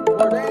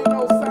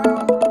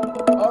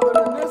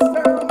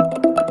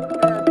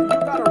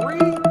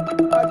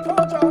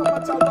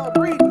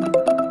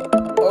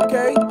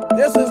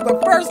 This is the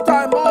first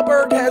time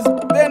Marburg has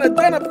been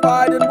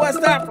identified in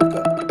West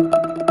Africa.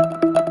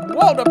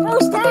 Whoa, the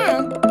first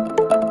time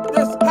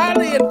this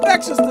highly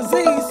infectious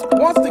disease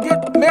wants to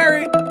get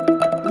married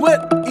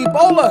with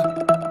Ebola.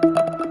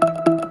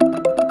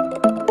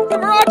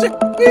 Hemorrhagic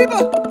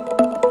fever.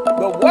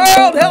 The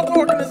World Health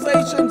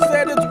Organization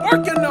said it's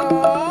working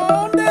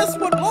on this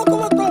with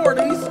local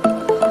authorities,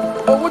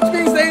 but which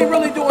means they ain't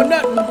really doing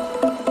nothing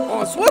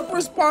on swift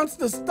response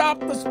to stop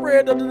the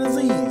spread of the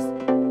disease.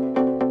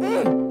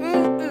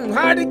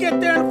 How did it get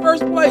there in the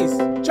first place?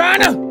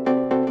 China!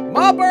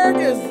 Marburg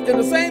is in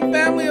the same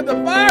family of the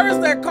virus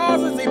that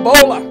causes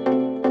Ebola.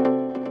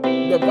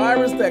 The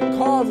virus that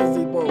causes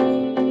Ebola.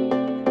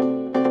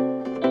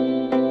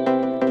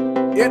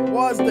 It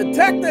was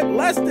detected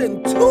less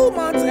than 2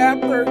 months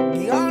after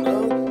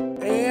Guyana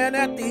and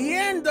at the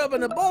end of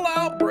an Ebola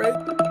outbreak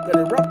that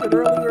erupted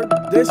earlier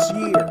this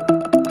year.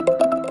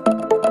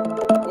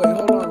 Wait,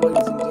 hold on,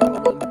 ladies and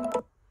gentlemen.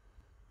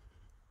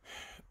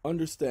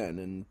 Understand,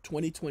 in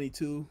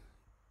 2022,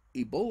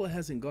 Ebola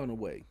hasn't gone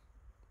away.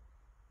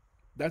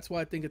 That's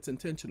why I think it's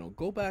intentional.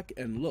 Go back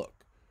and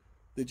look.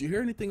 Did you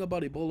hear anything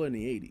about Ebola in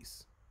the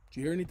 80s? Did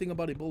you hear anything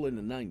about Ebola in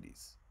the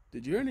 90s?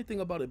 Did you hear anything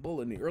about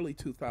Ebola in the early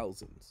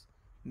 2000s?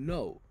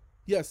 No.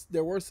 Yes,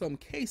 there were some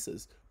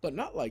cases, but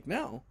not like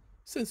now.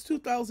 Since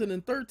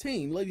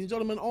 2013, ladies and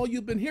gentlemen, all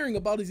you've been hearing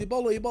about is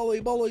Ebola, Ebola,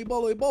 Ebola,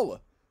 Ebola, Ebola.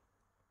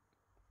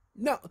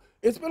 Now,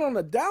 it's been on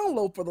a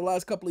download for the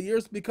last couple of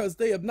years because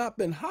they have not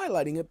been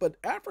highlighting it, but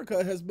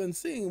Africa has been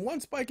seeing one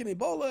spike in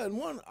Ebola and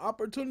one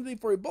opportunity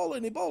for Ebola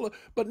and Ebola.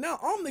 But now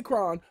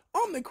Omicron,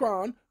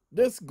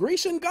 this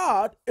Grecian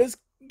god, is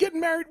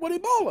getting married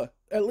with Ebola.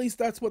 At least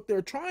that's what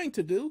they're trying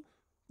to do.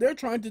 They're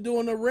trying to do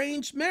an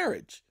arranged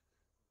marriage.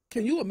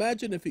 Can you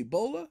imagine if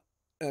Ebola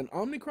and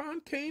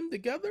Omicron came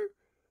together?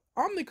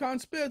 Omicron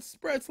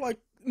spreads like,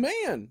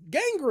 man,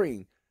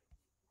 gangrene.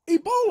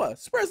 Ebola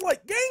spreads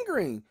like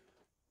gangrene.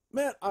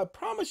 Man, I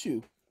promise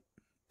you,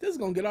 this is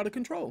going to get out of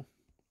control.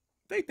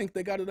 They think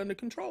they got it under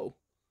control.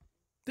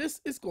 This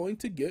is going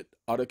to get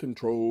out of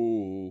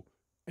control.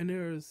 And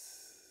there's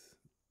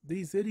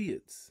these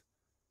idiots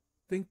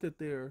think that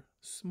they're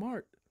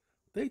smart.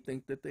 They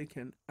think that they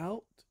can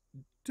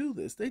outdo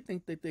this. They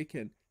think that they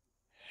can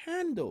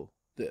handle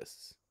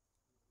this.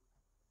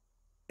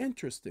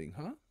 Interesting,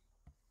 huh?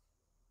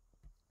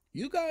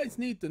 You guys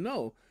need to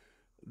know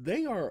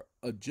they are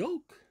a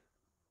joke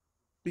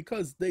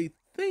because they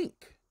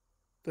think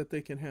that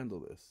they can handle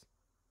this.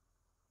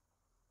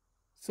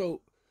 So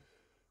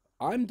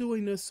I'm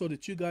doing this so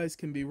that you guys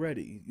can be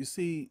ready. You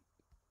see,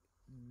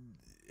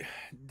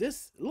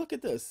 this, look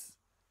at this.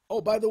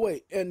 Oh, by the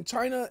way, in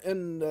China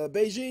and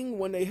Beijing,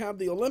 when they have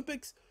the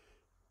Olympics,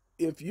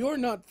 if you're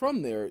not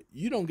from there,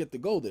 you don't get to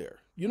go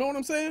there. You know what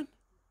I'm saying?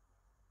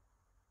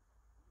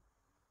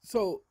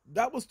 So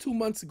that was 2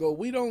 months ago.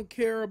 We don't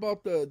care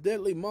about the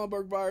deadly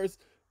Marburg virus.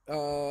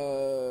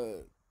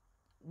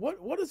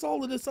 What is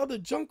all of this other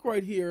junk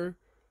right here?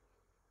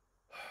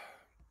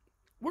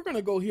 We're going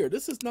to go here.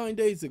 This is 9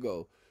 days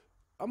ago.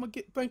 I'm going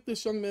to thank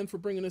this young man for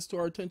bringing this to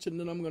our attention.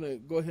 Then I'm going to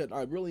go ahead.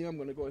 I really am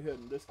going to go ahead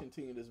and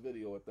discontinue this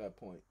video at that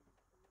point.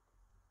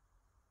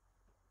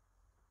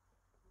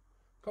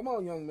 Come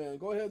on, young man.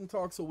 Go ahead and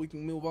talk so we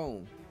can move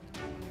on.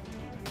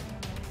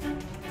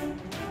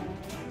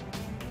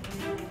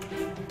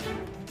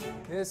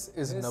 This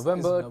is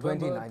November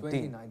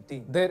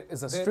 2019. There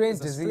is a strange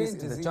disease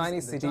in the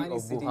Chinese city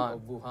of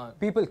Wuhan.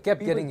 People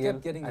kept getting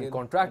ill and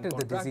contracted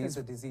the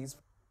disease.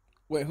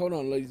 Wait, hold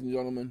on, ladies and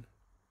gentlemen.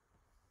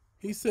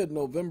 He said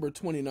November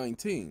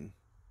 2019.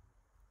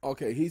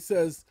 Okay, he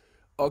says,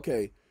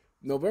 okay,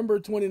 November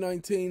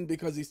 2019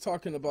 because he's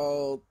talking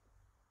about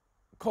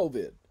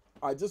COVID.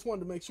 I just wanted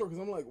to make sure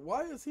because I'm like,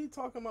 why is he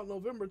talking about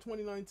November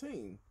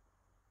 2019?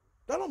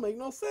 That don't make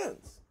no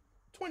sense.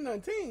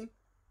 2019?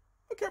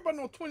 I care about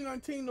no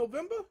 2019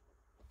 November.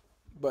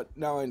 But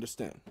now I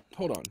understand.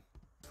 Hold on.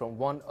 From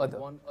one other.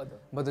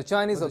 But the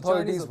Chinese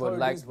authorities were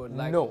like,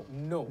 no,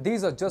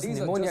 these are just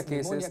pneumonia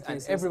cases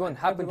and everyone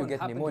happened to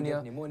get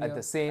pneumonia at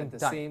the same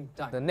time.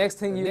 The next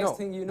thing you know,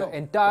 the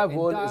entire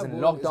world is in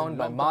lockdown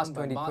by March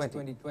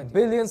 2020.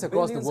 Billions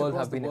across the world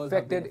have been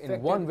affected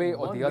in one way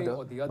or the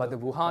other by the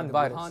Wuhan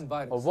virus,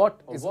 or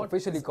what is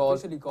officially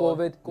called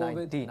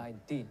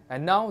COVID-19.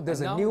 And now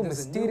there's a new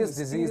mysterious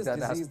disease that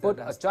has put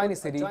a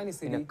Chinese city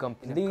in a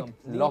complete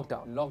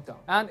lockdown.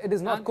 And it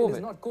is not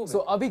COVID.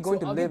 So are we going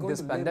to live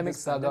this pandemic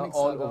saga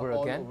all over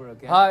again?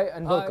 Hi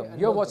and welcome.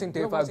 You're watching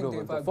TFI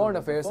Global, the foreign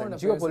affairs and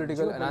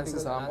geopolitical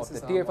analysis arm of the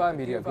TFI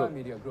Media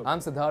Group. I'm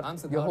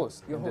Siddharth, your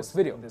host. In this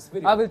video,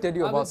 I will tell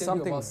you about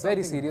something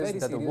very serious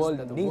that the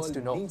world needs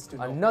to know.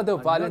 Another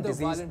violent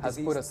disease has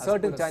put a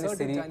certain Chinese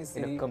city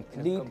in a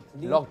complete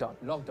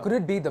lockdown. Could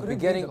it be the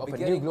beginning of a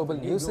new global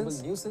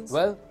nuisance?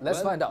 Well,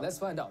 let's find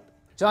out.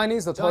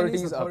 Chinese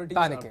authorities are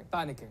panicking,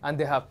 and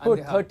they have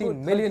put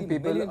 13 million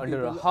people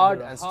under a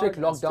hard and strict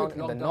lockdown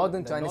in the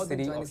northern Chinese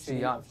city of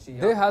Xi'an.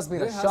 There has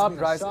been a sharp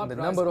rise in the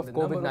number of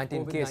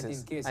COVID-19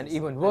 cases, and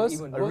even worse,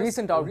 a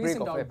recent outbreak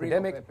of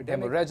epidemic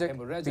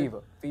hemorrhagic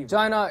fever.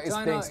 China is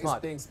playing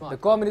smart. The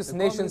communist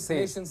nation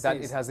says that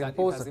it has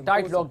imposed a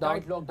tight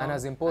lockdown and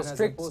has imposed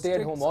strict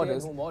stay-at-home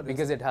orders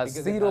because it has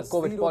zero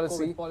COVID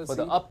policy for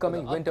the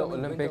upcoming Winter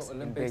Olympics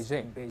in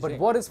Beijing. But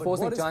what is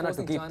forcing China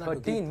to keep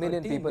 13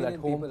 million people at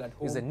home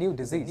is a new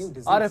disease.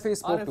 RFA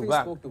spoke to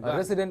Wang, a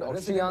resident of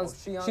Xi'an's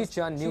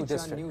Xiqian New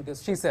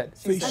District. She said,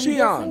 I'm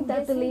guessing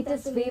that the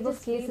latest wave of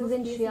cases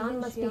in Xi'an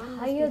must be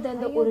higher than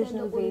the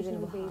original wave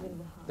in Wuhan.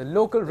 The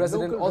local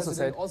resident also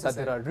said that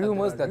there are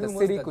rumors that the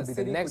city could be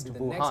the next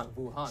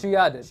Wuhan. She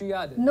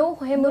added, no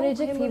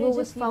hemorrhagic fever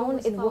was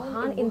found in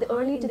Wuhan in the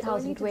early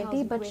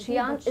 2020, but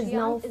Xi'an is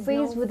now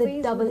faced with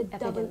a double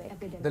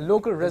epidemic. The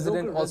local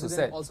resident also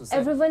said,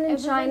 everyone in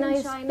China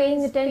is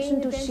paying attention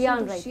to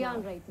Xi'an right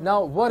now.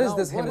 Now, what is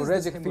this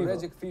hemorrhagic fever?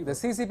 The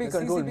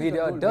CCP-controlled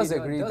media does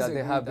agree that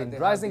there have been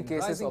rising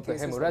cases of the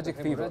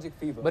hemorrhagic fever,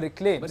 but it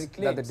claims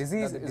that the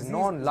disease is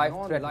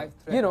non-life-threatening.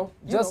 You know,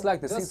 just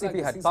like the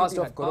CCP had passed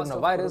off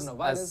coronavirus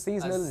as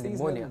seasonal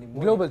pneumonia.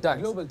 Global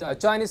Times, a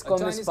Chinese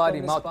Communist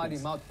Party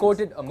mouthpiece,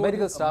 quoted a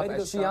medical staff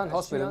at Xi'an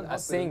Hospital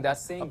as saying that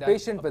a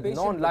patient with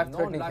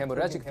non-life-threatening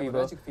hemorrhagic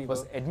fever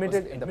was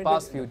admitted in the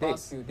past few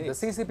days. The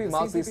CCP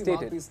mouthpiece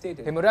stated,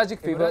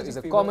 hemorrhagic fever is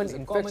a common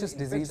infectious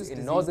disease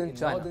in northern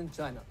China.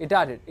 It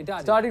added,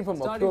 starting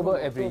from October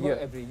every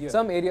year,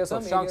 some areas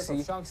of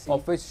Shaanxi,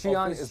 of which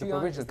Xi'an is the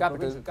provincial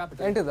capital,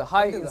 enter the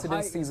high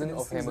incidence season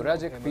of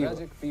hemorrhagic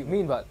fever.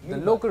 Meanwhile, the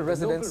local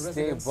residents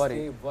stay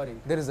worried.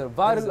 There is a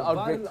viral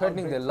outbreak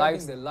threatening their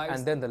lives,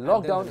 and then the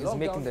lockdown is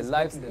making their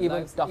lives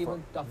even tougher.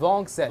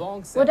 Wong said,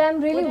 "What I'm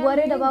really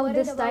worried about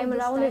this time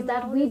around is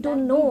that we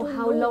don't know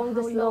how long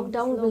this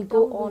lockdown will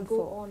go on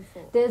for.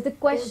 There's the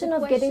question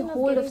of getting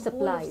hold of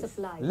supplies."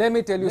 Let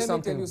me tell you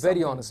something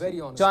very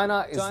honestly. China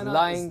is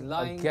lying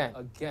again.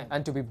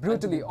 And to be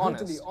brutally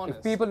honest, if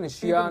people in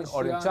Xi'an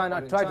or in China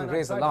try to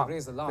raise alarm,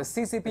 the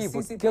CCP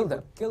would kill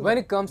them. When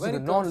it comes to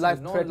the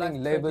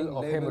non-life-threatening label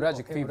of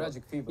hemorrhagic fever,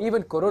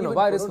 even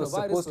coronavirus was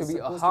supposed to be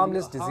a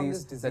harmless disease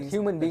that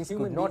human beings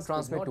could not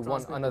transmit to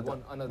one another.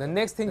 The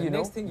next thing you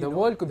know, the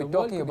world could be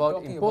talking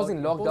about imposing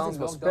lockdowns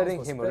for spreading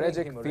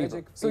hemorrhagic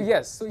fever. So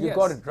yes, you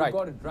got it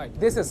right.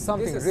 This is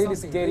something really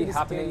scary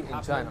happening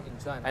in China.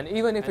 And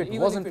even if it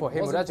wasn't for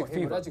hemorrhagic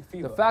fever,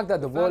 the fact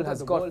that the world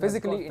has got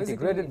physically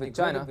integrated with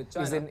China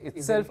is in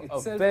itself a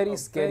very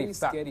scary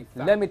fact.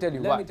 Let me tell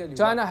you why.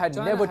 China had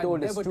never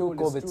told its true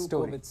COVID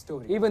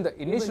story. Even the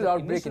initial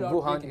outbreak in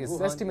Wuhan is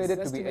estimated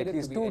to be at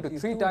least 2 to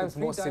 3 times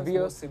more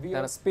severe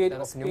than a spate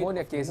of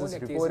pneumonia cases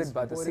reported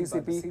by the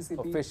CCP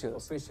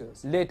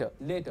officials. Later,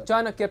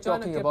 China kept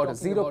talking about a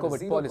zero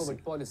COVID policy,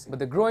 but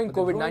the growing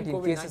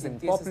COVID-19 cases in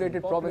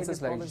populated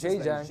provinces like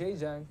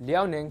Zhejiang,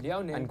 Liaoning,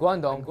 and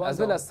Guangdong, as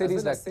well as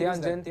cities like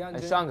Tianjin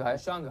and Shanghai,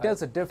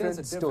 tells a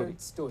different story.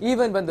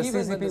 Even when the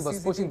CCP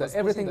was pushing the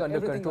everything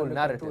under control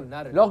narrative,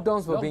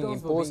 lockdowns were being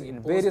imposed in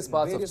various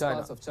parts of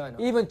China.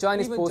 Even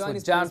Chinese ports were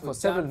jammed for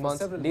several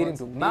months, leading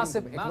to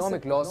massive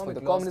economic loss for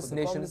the communist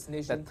nation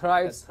that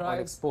thrives on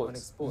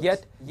exports.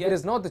 Yet, it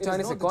is not the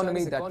Chinese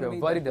economy that we are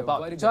worried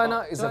about.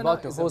 China is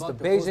about to host the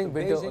Beijing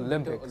Winter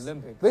Olympics,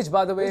 which,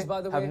 by the way,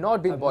 have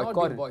not been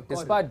boycotted,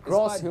 despite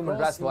gross human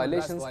rights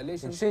violations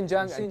in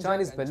Xinjiang and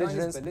Chinese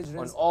belligerence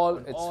on all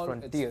its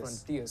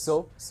frontiers.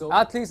 So,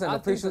 athletes and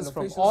officials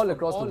from all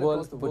across the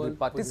world would be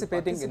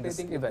participating in this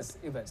event,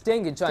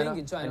 staying in China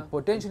and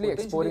potentially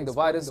exporting the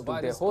virus to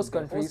their host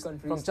countries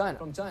from China.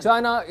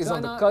 China is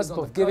on the cusp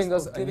of giving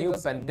us a new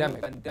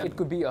pandemic. It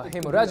could be a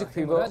hemorrhagic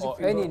fever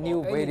or any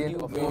new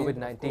variant of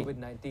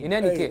COVID-19. In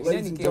any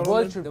case, the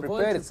world should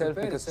prepare itself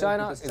because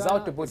China is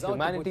out to put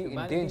humanity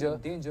in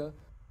danger.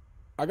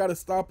 I got to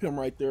stop him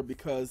right there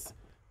because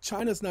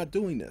China's not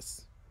doing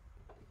this.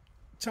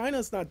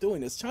 China's not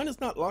doing this. China's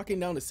not locking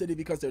down the city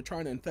because they're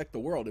trying to infect the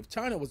world. If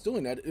China was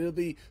doing that, it would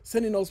be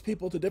sending those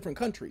people to different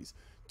countries.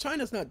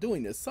 China's not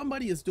doing this.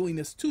 Somebody is doing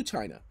this to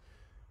China.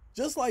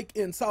 Just like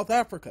in South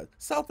Africa.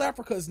 South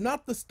Africa is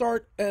not the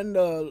start and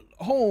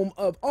home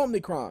of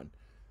Omicron.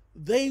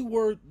 They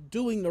were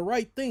doing the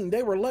right thing.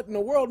 They were letting the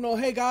world know,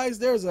 hey guys,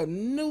 there's a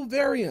new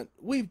variant.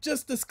 We've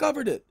just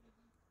discovered it.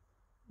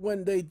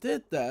 When they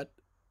did that,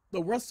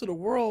 the rest of the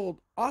world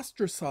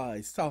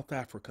ostracized South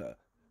Africa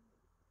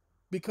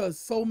because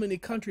so many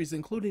countries,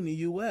 including the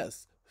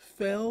US,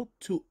 failed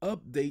to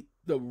update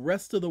the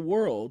rest of the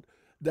world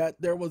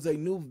that there was a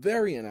new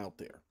variant out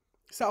there.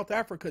 South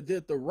Africa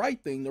did the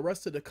right thing. The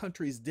rest of the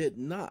countries did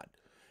not.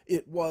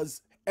 It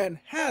was and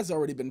has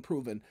already been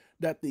proven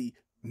that the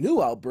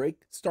new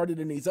outbreak started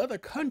in these other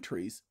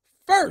countries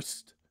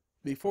first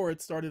before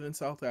it started in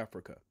South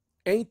Africa.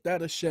 Ain't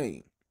that a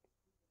shame?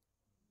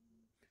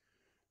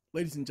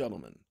 Ladies and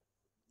gentlemen,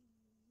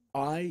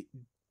 I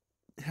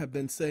have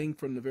been saying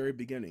from the very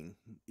beginning,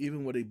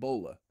 even with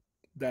Ebola,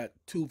 that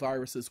 2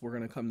 viruses were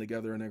going to come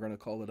together and they're going to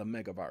call it a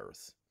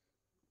megavirus.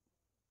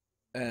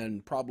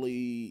 And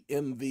probably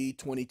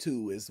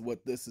MV22 is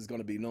what this is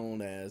going to be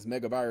known as,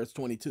 megavirus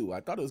 22.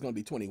 I thought it was going to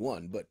be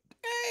 21, but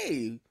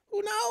hey,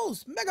 who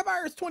knows?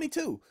 Megavirus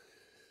 22.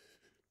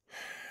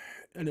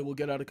 And it will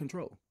get out of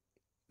control.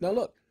 Now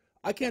look,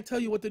 I can't tell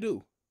you what to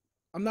do.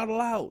 I'm not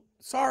allowed.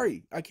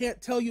 Sorry, I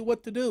can't tell you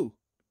what to do.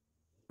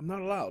 I'm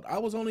not allowed. I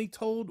was only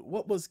told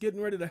what was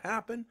getting ready to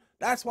happen.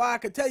 That's why I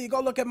could tell you, go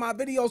look at my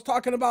videos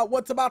talking about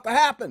what's about to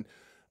happen.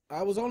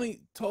 I was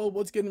only told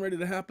what's getting ready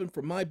to happen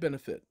for my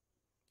benefit.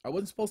 I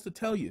wasn't supposed to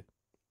tell you.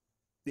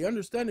 The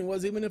understanding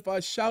was even if I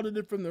shouted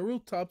it from the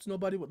rooftops,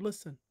 nobody would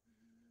listen.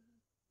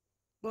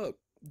 Look,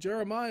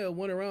 Jeremiah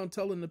went around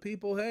telling the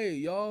people, hey,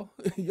 y'all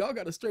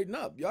got to straighten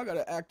up. Y'all got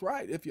to act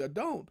right. If you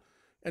don't,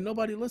 and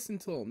nobody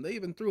listened to him. They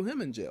even threw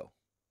him in jail.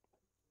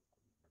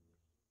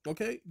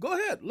 Okay, go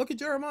ahead. Look at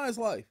Jeremiah's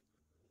life.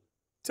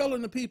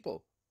 Telling the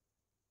people.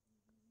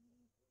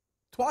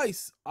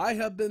 Twice I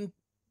have been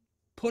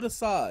put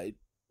aside,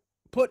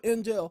 put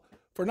in jail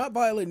for not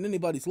violating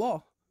anybody's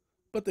law,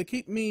 but they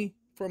keep me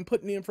from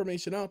putting the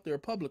information out there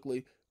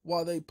publicly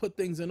while they put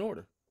things in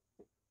order.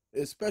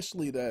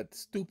 Especially that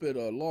stupid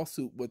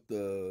lawsuit with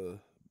the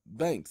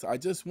banks. I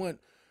just went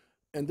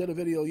and did a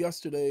video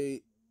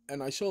yesterday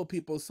and I showed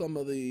people some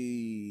of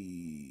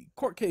the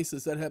court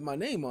cases that had my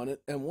name on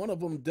it, and one of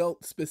them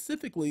dealt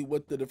specifically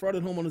with the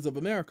defrauded homeowners of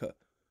America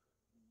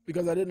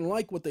because I didn't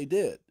like what they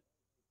did,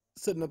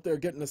 sitting up there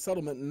getting a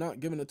settlement and not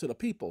giving it to the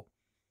people.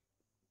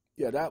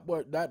 Yeah,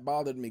 that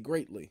bothered me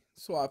greatly,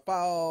 so I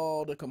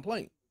filed a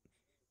complaint.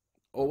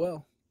 Oh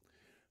well.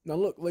 Now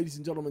look, ladies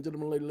and gentlemen,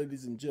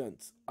 ladies and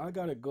gents, I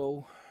gotta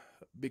go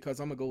because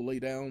I'm gonna go lay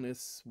down.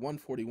 It's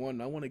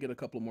 1:41. I want to get a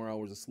couple more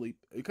hours of sleep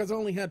because I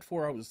only had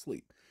 4 hours of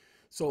sleep.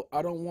 So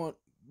I don't want,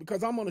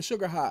 because I'm on a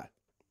sugar high.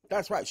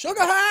 That's right, sugar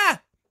high.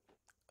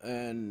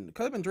 And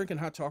because I've been drinking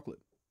hot chocolate,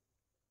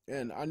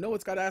 and I know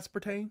it's got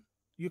aspartame.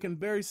 You can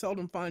very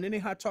seldom find any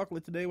hot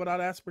chocolate today without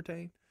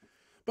aspartame.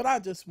 But I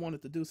just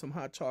wanted to do some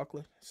hot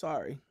chocolate.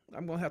 Sorry,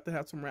 I'm going to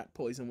have some rat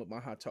poison with my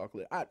hot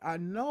chocolate. I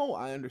know,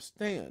 I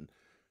understand.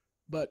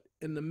 But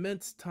in the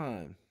midst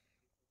time,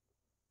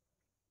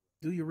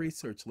 do your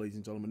research, ladies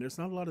and gentlemen. There's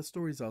not a lot of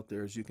stories out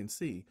there, as you can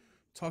see,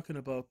 talking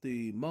about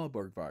the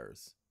Marburg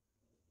virus.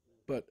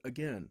 But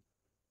again,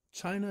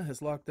 China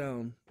has locked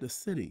down the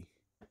city.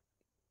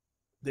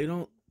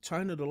 The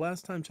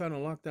last time China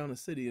locked down a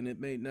city and it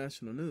made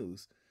national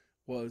news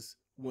was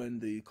when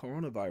the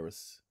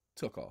coronavirus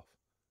took off.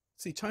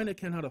 See, China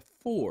cannot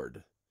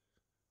afford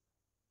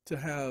to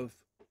have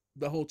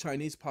the whole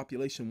Chinese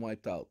population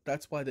wiped out.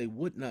 That's why they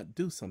would not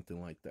do something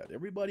like that.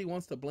 Everybody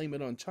wants to blame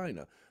it on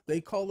China.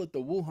 They call it the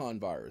Wuhan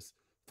virus.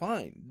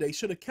 Fine. They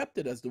should have kept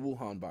it as the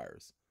Wuhan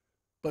virus.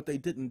 But they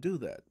didn't do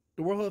that.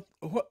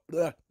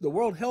 The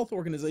World Health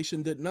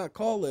Organization did not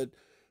call it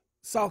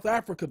South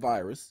Africa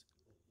virus.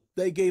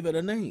 They gave it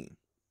a name.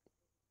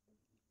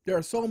 There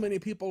are so many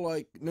people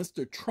like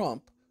Mr.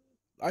 Trump.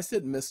 I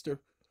said Mr.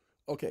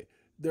 Okay.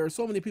 There are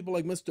so many people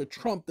like Mr.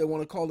 Trump that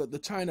want to call it the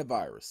China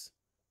virus.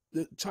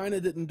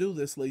 China didn't do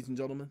this, ladies and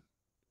gentlemen.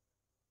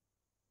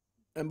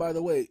 And by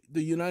the way,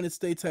 the United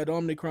States had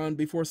Omicron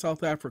before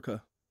South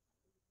Africa.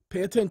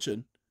 Pay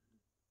attention.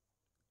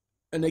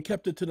 And they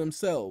kept it to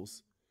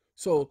themselves.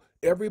 So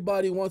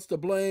everybody wants to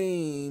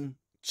blame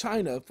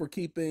China for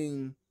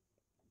keeping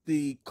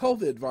the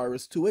COVID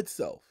virus to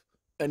itself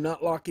and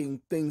not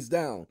locking things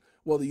down.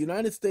 Well, the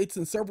United States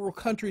and several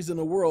countries in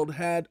the world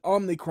had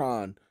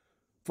Omicron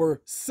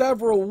for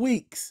several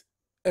weeks,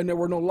 and there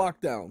were no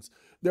lockdowns.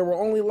 There were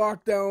only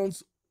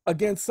lockdowns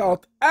against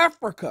South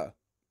Africa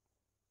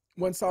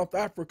when South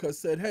Africa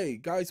said, hey,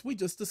 guys, we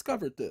just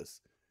discovered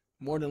this.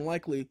 More than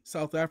likely,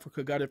 South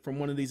Africa got it from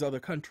one of these other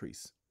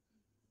countries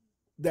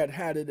that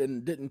had it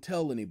and didn't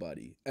tell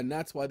anybody, and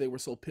that's why they were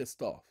so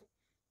pissed off.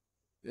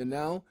 And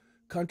now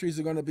countries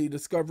are going to be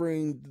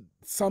discovering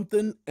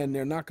something, and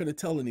they're not going to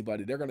tell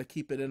anybody. They're going to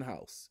keep it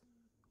in-house.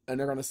 And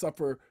they're going to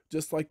suffer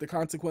just like the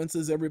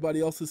consequences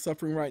everybody else is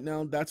suffering right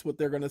now. That's what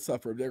they're going to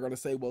suffer. They're going to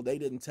say, well, they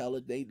didn't tell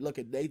it.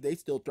 They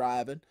still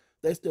thriving.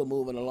 They're still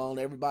moving along.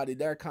 Everybody,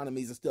 their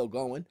economies are still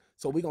going.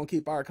 So we're going to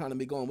keep our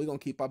economy going. We're going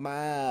to keep our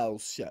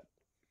mouths shut.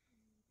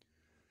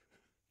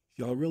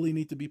 Y'all really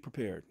need to be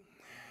prepared.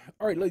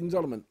 All right, ladies and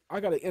gentlemen,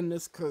 I got to end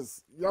this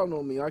because y'all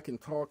know me. I can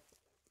talk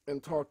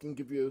and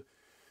give you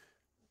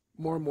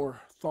more and more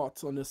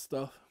thoughts on this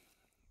stuff.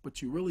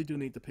 But you really do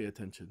need to pay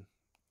attention.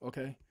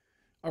 Okay?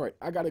 All right,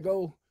 I got to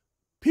go.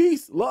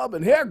 Peace, love,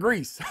 and hair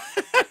grease.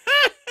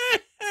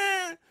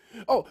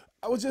 Oh,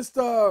 I was just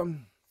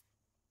talking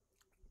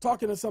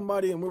to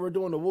somebody, and we were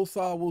doing the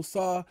woosah,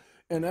 woosah.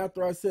 And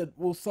after I said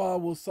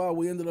woosah, woosah,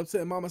 we ended up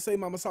saying mama say,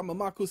 mama sa,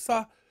 mama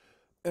kusa.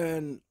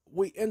 And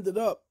we ended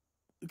up,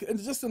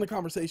 just in the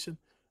conversation,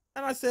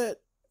 and I said,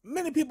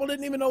 many people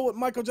didn't even know what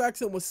Michael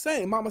Jackson was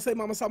saying. Mama say,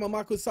 mama sa,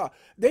 mama kusa.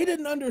 They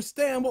didn't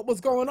understand what was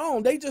going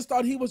on. They just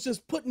thought he was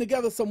just putting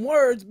together some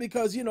words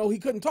because, you know, he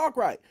couldn't talk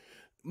right.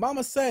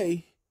 Mama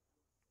say,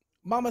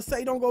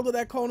 don't go to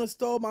that corner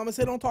store. Mama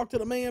say, don't talk to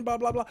the man, blah,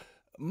 blah, blah.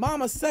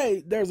 Mama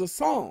say, there's a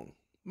song.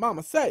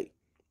 Mama say.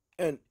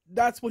 And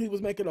that's what he was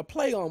making a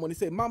play on when he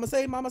said, mama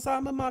say, mama sa,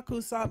 mama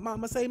kusa.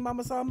 Mama say,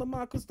 mama sa,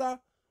 mama kusa.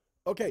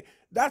 Okay,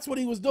 that's what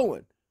he was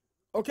doing.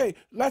 Okay,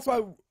 that's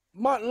why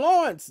Martin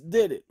Lawrence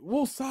did it.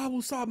 Woosah,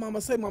 woosah,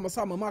 mama say, mama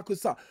sa, mama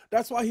kusa.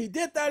 That's why he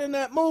did that in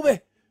that movie.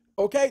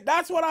 Okay,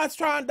 that's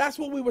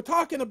what we were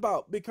talking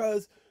about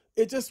because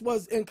it just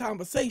was in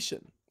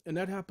conversation. And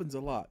that happens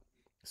a lot.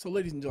 So,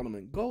 ladies and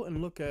gentlemen, go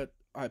and look at,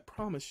 I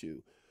promise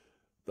you,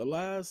 the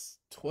last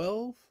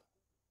 12,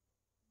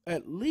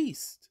 at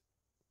least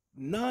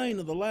 9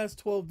 of the last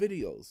 12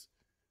 videos.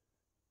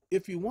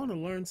 If you want to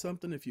learn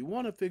something, if you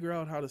want to figure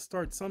out how to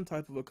start some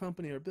type of a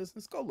company or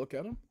business, go look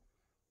at them.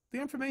 The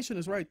information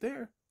is right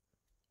there.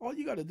 All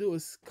you got to do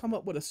is come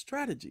up with a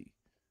strategy.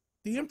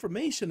 The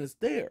information is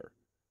there.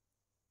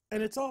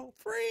 And it's all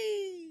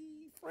free.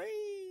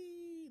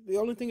 The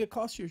only thing it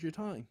costs you is your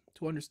time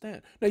to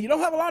understand. Now, you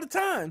don't have a lot of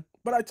time,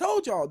 but I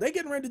told y'all, they're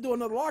getting ready to do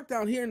another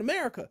lockdown here in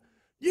America.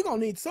 You're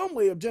going to need some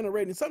way of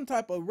generating some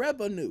type of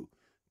revenue.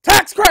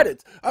 Tax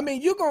credits. I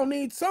mean, you're going to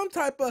need some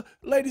type of,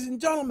 ladies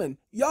and gentlemen,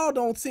 y'all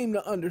don't seem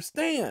to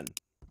understand.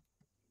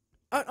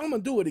 I'm going to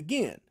do it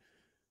again.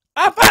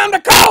 I found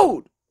the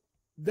code.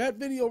 That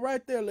video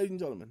right there, ladies and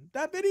gentlemen.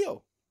 That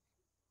video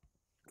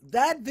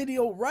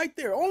right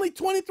there. Only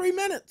 23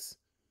 minutes.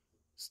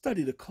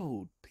 Study the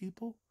code,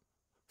 people.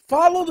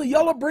 Follow the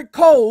yellow brick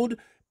code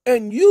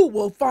and you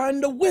will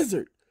find the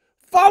wizard.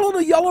 Follow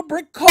the yellow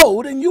brick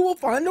code and you will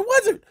find the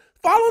wizard.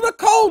 Follow the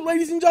code,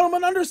 ladies and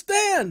gentlemen.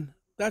 Understand.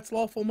 That's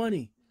lawful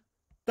money.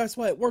 That's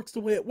why it works the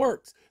way it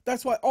works.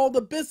 That's why all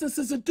the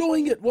businesses are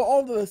doing it. Well,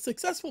 all the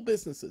successful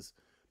businesses.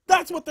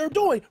 That's what they're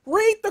doing.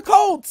 Read the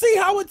code. See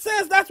how it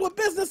says that's what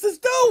businesses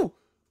do.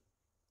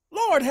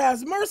 Lord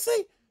has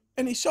mercy.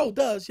 And he sure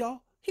does,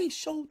 y'all. He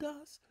sure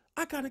does.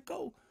 I gotta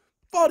go.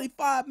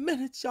 45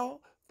 minutes,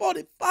 y'all.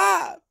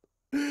 45.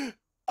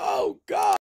 Oh, God.